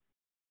does that.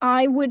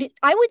 I would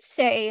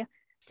say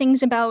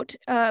things about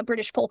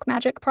British folk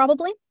magic,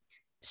 probably.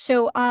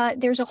 So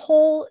there's a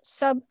whole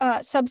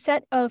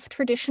subset of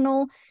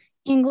traditional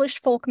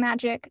English folk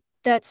magic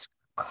that's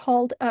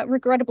called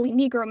regrettably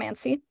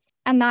negromancy,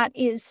 and that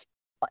is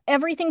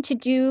everything to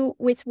do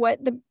with what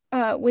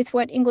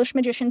English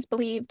magicians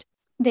believed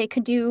they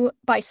could do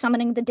by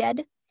summoning the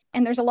dead.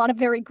 And there's a lot of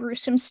very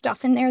gruesome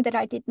stuff in there that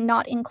I did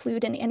not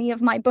include in any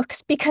of my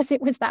books because it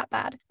was that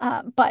bad.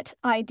 But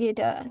I did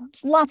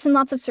lots and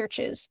lots of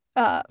searches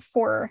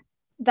for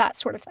that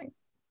sort of thing.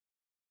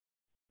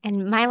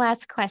 And my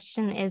last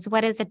question is,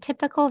 what is a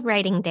typical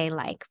writing day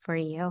like for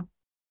you?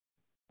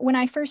 When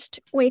I first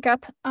wake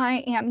up,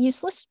 I am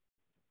useless.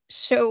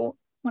 So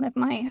one of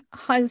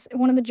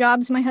the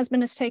jobs my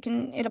husband has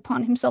taken it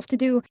upon himself to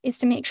do is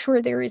to make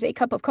sure there is a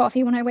cup of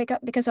coffee when I wake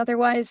up, because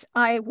otherwise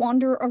I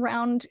wander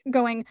around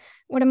going,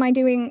 what am I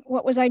doing?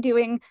 What was I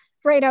doing?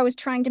 Right, I was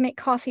trying to make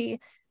coffee.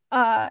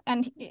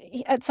 And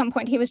at some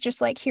point he was just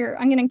like, here,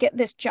 I'm going to get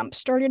this jump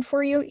started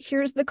for you.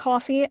 Here's the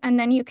coffee, and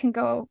then you can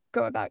go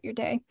about your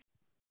day.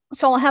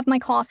 So I'll have my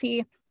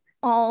coffee,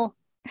 I'll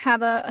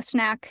have a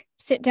snack,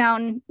 sit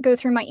down, go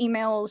through my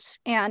emails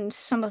and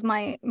some of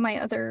my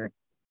other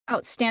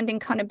outstanding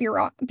kind of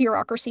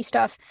bureaucracy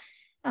stuff.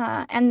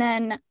 And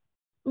then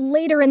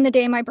later in the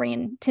day, my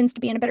brain tends to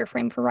be in a better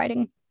frame for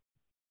writing.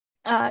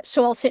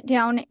 So I'll sit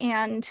down,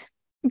 and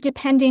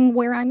depending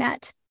where I'm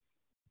at,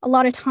 a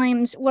lot of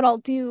times what I'll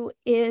do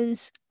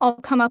is I'll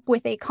come up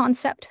with a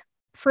concept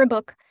for a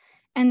book,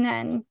 and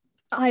then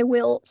I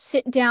will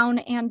sit down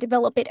and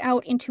develop it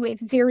out into a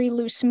very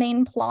loose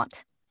main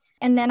plot.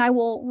 And then I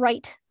will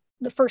write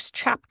the first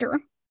chapter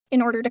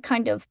in order to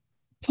kind of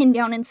pin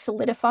down and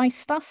solidify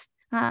stuff.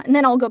 And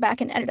then I'll go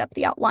back and edit up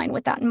the outline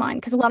with that in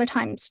mind, because a lot of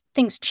times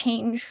things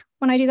change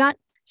when I do that.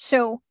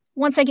 So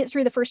once I get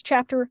through the first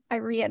chapter, I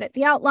re-edit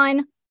the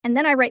outline, and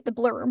then I write the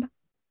blurb.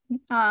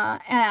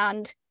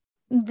 And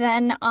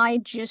then I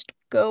just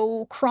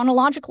go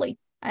chronologically,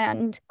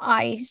 and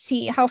I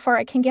see how far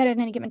I can get at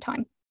any given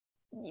time.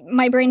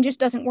 My brain just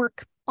doesn't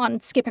work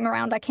on skipping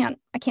around. I can't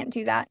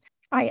do that.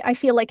 I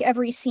feel like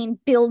every scene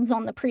builds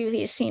on the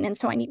previous scene, and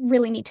so I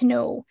really need to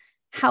know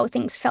how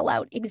things fell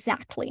out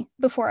exactly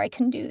before I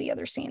can do the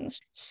other scenes.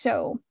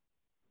 So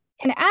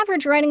an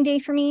average writing day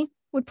for me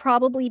would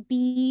probably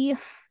be,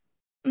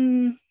 I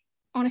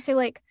want to say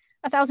like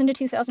 1,000 to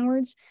 2,000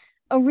 words.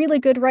 A really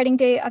good writing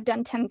day, I've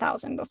done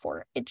 10,000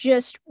 before. It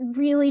just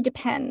really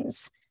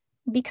depends,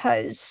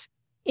 because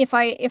if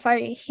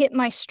I hit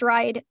my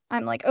stride,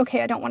 I'm like,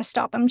 okay, I don't want to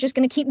stop. I'm just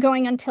going to keep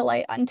going until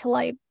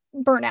I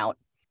burn out.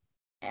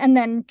 And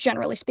then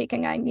generally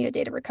speaking, I need a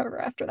day to recover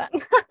after that.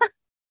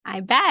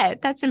 I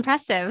bet. That's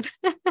impressive.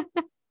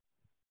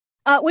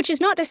 Which is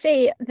not to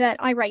say that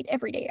I write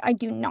every day. I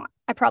do not.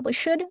 I probably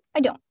should. I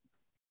don't.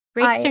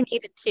 Breaks are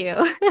needed too.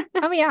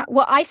 Oh yeah.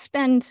 Well, I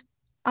spend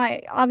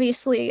I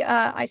obviously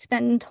I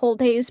spend whole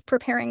days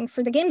preparing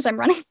for the games I'm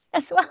running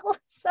as well.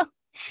 So,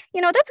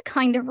 that's a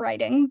kind of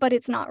writing, but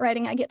it's not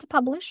writing I get to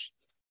publish.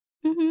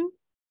 Mm-hmm.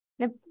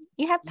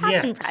 You have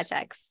passion Yet.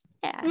 projects.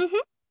 Yeah. Mm-hmm.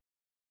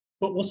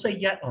 But we'll say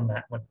yet on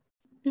that one.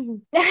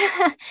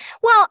 Mm-hmm.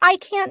 Well, I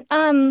can't,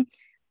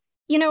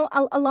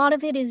 a lot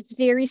of it is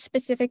very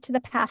specific to the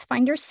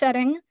Pathfinder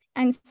setting.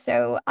 And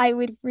so I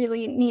would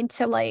really need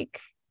to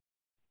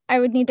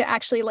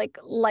actually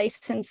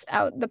license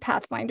out the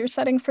Pathfinder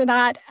setting for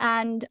that.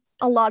 And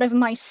a lot of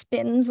my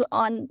spins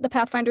on the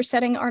Pathfinder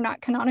setting are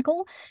not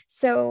canonical.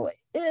 So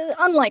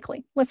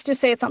unlikely. Let's just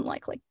say it's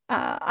unlikely.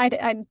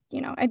 I'd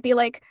be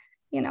like,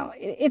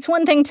 it's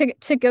one thing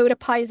to go to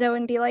Paizo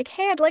and be like,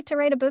 hey, I'd like to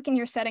write a book in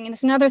your setting. And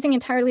it's another thing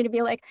entirely to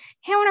be like,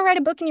 hey, I want to write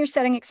a book in your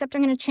setting, except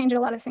I'm going to change a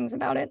lot of things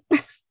about it.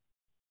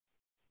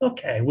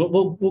 Okay,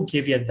 we'll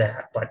give you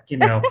that, but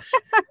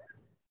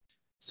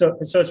So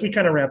as we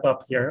kind of wrap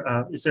up here,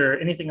 is there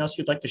anything else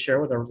you'd like to share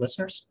with our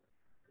listeners?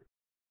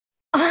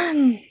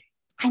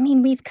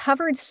 We've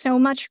covered so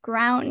much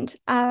ground.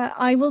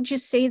 I will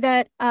just say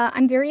that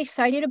I'm very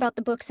excited about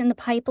the books in the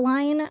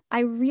pipeline. I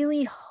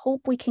really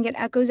hope we can get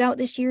Echoes out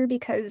this year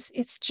because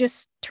it's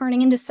just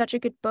turning into such a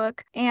good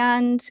book.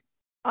 And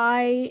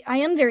I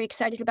am very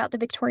excited about the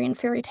Victorian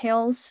fairy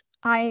tales.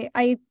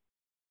 I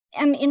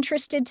am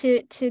interested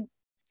to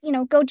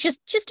go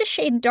just a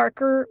shade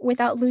darker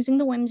without losing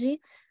the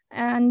whimsy.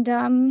 And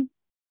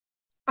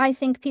I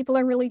think people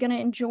are really going to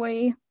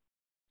enjoy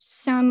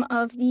some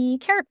of the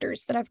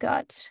characters that I've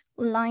got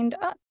lined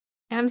up.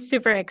 I'm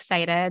super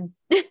excited.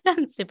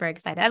 I'm super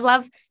excited. I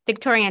love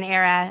Victorian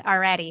era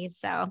already.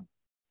 So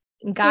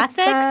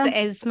Gothic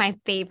is my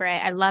favorite.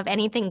 I love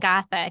anything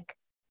Gothic.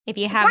 If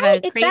you have a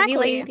crazy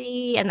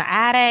lady in the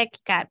attic,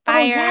 got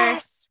fire. Oh,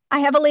 yes. I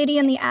have a lady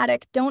in the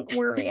attic. Don't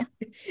worry.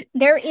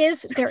 There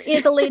is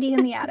a lady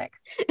in the attic.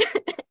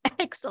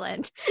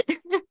 Excellent.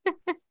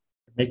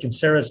 Making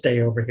Sarah's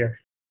day over here.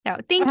 No,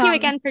 thank you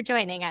again for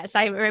joining us.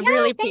 I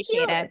really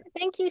appreciate it.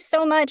 Thank you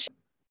so much.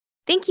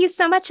 Thank you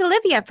so much,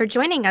 Olivia, for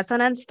joining us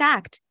on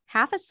Unstacked.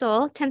 Half a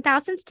Soul,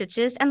 10,000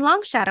 Stitches, and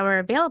Long Shadow are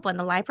available in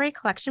the library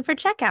collection for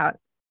checkout.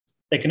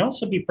 They can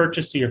also be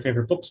purchased to your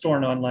favorite bookstore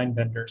and online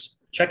vendors.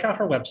 Check out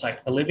her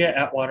website,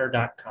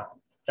 oliviaatwater.com.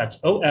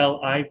 That's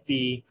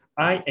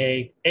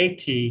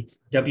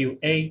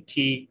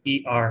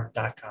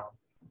OLIVIAATWATER.com.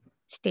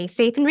 Stay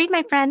safe and read,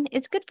 my friend.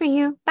 It's good for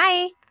you.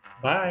 Bye.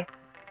 Bye.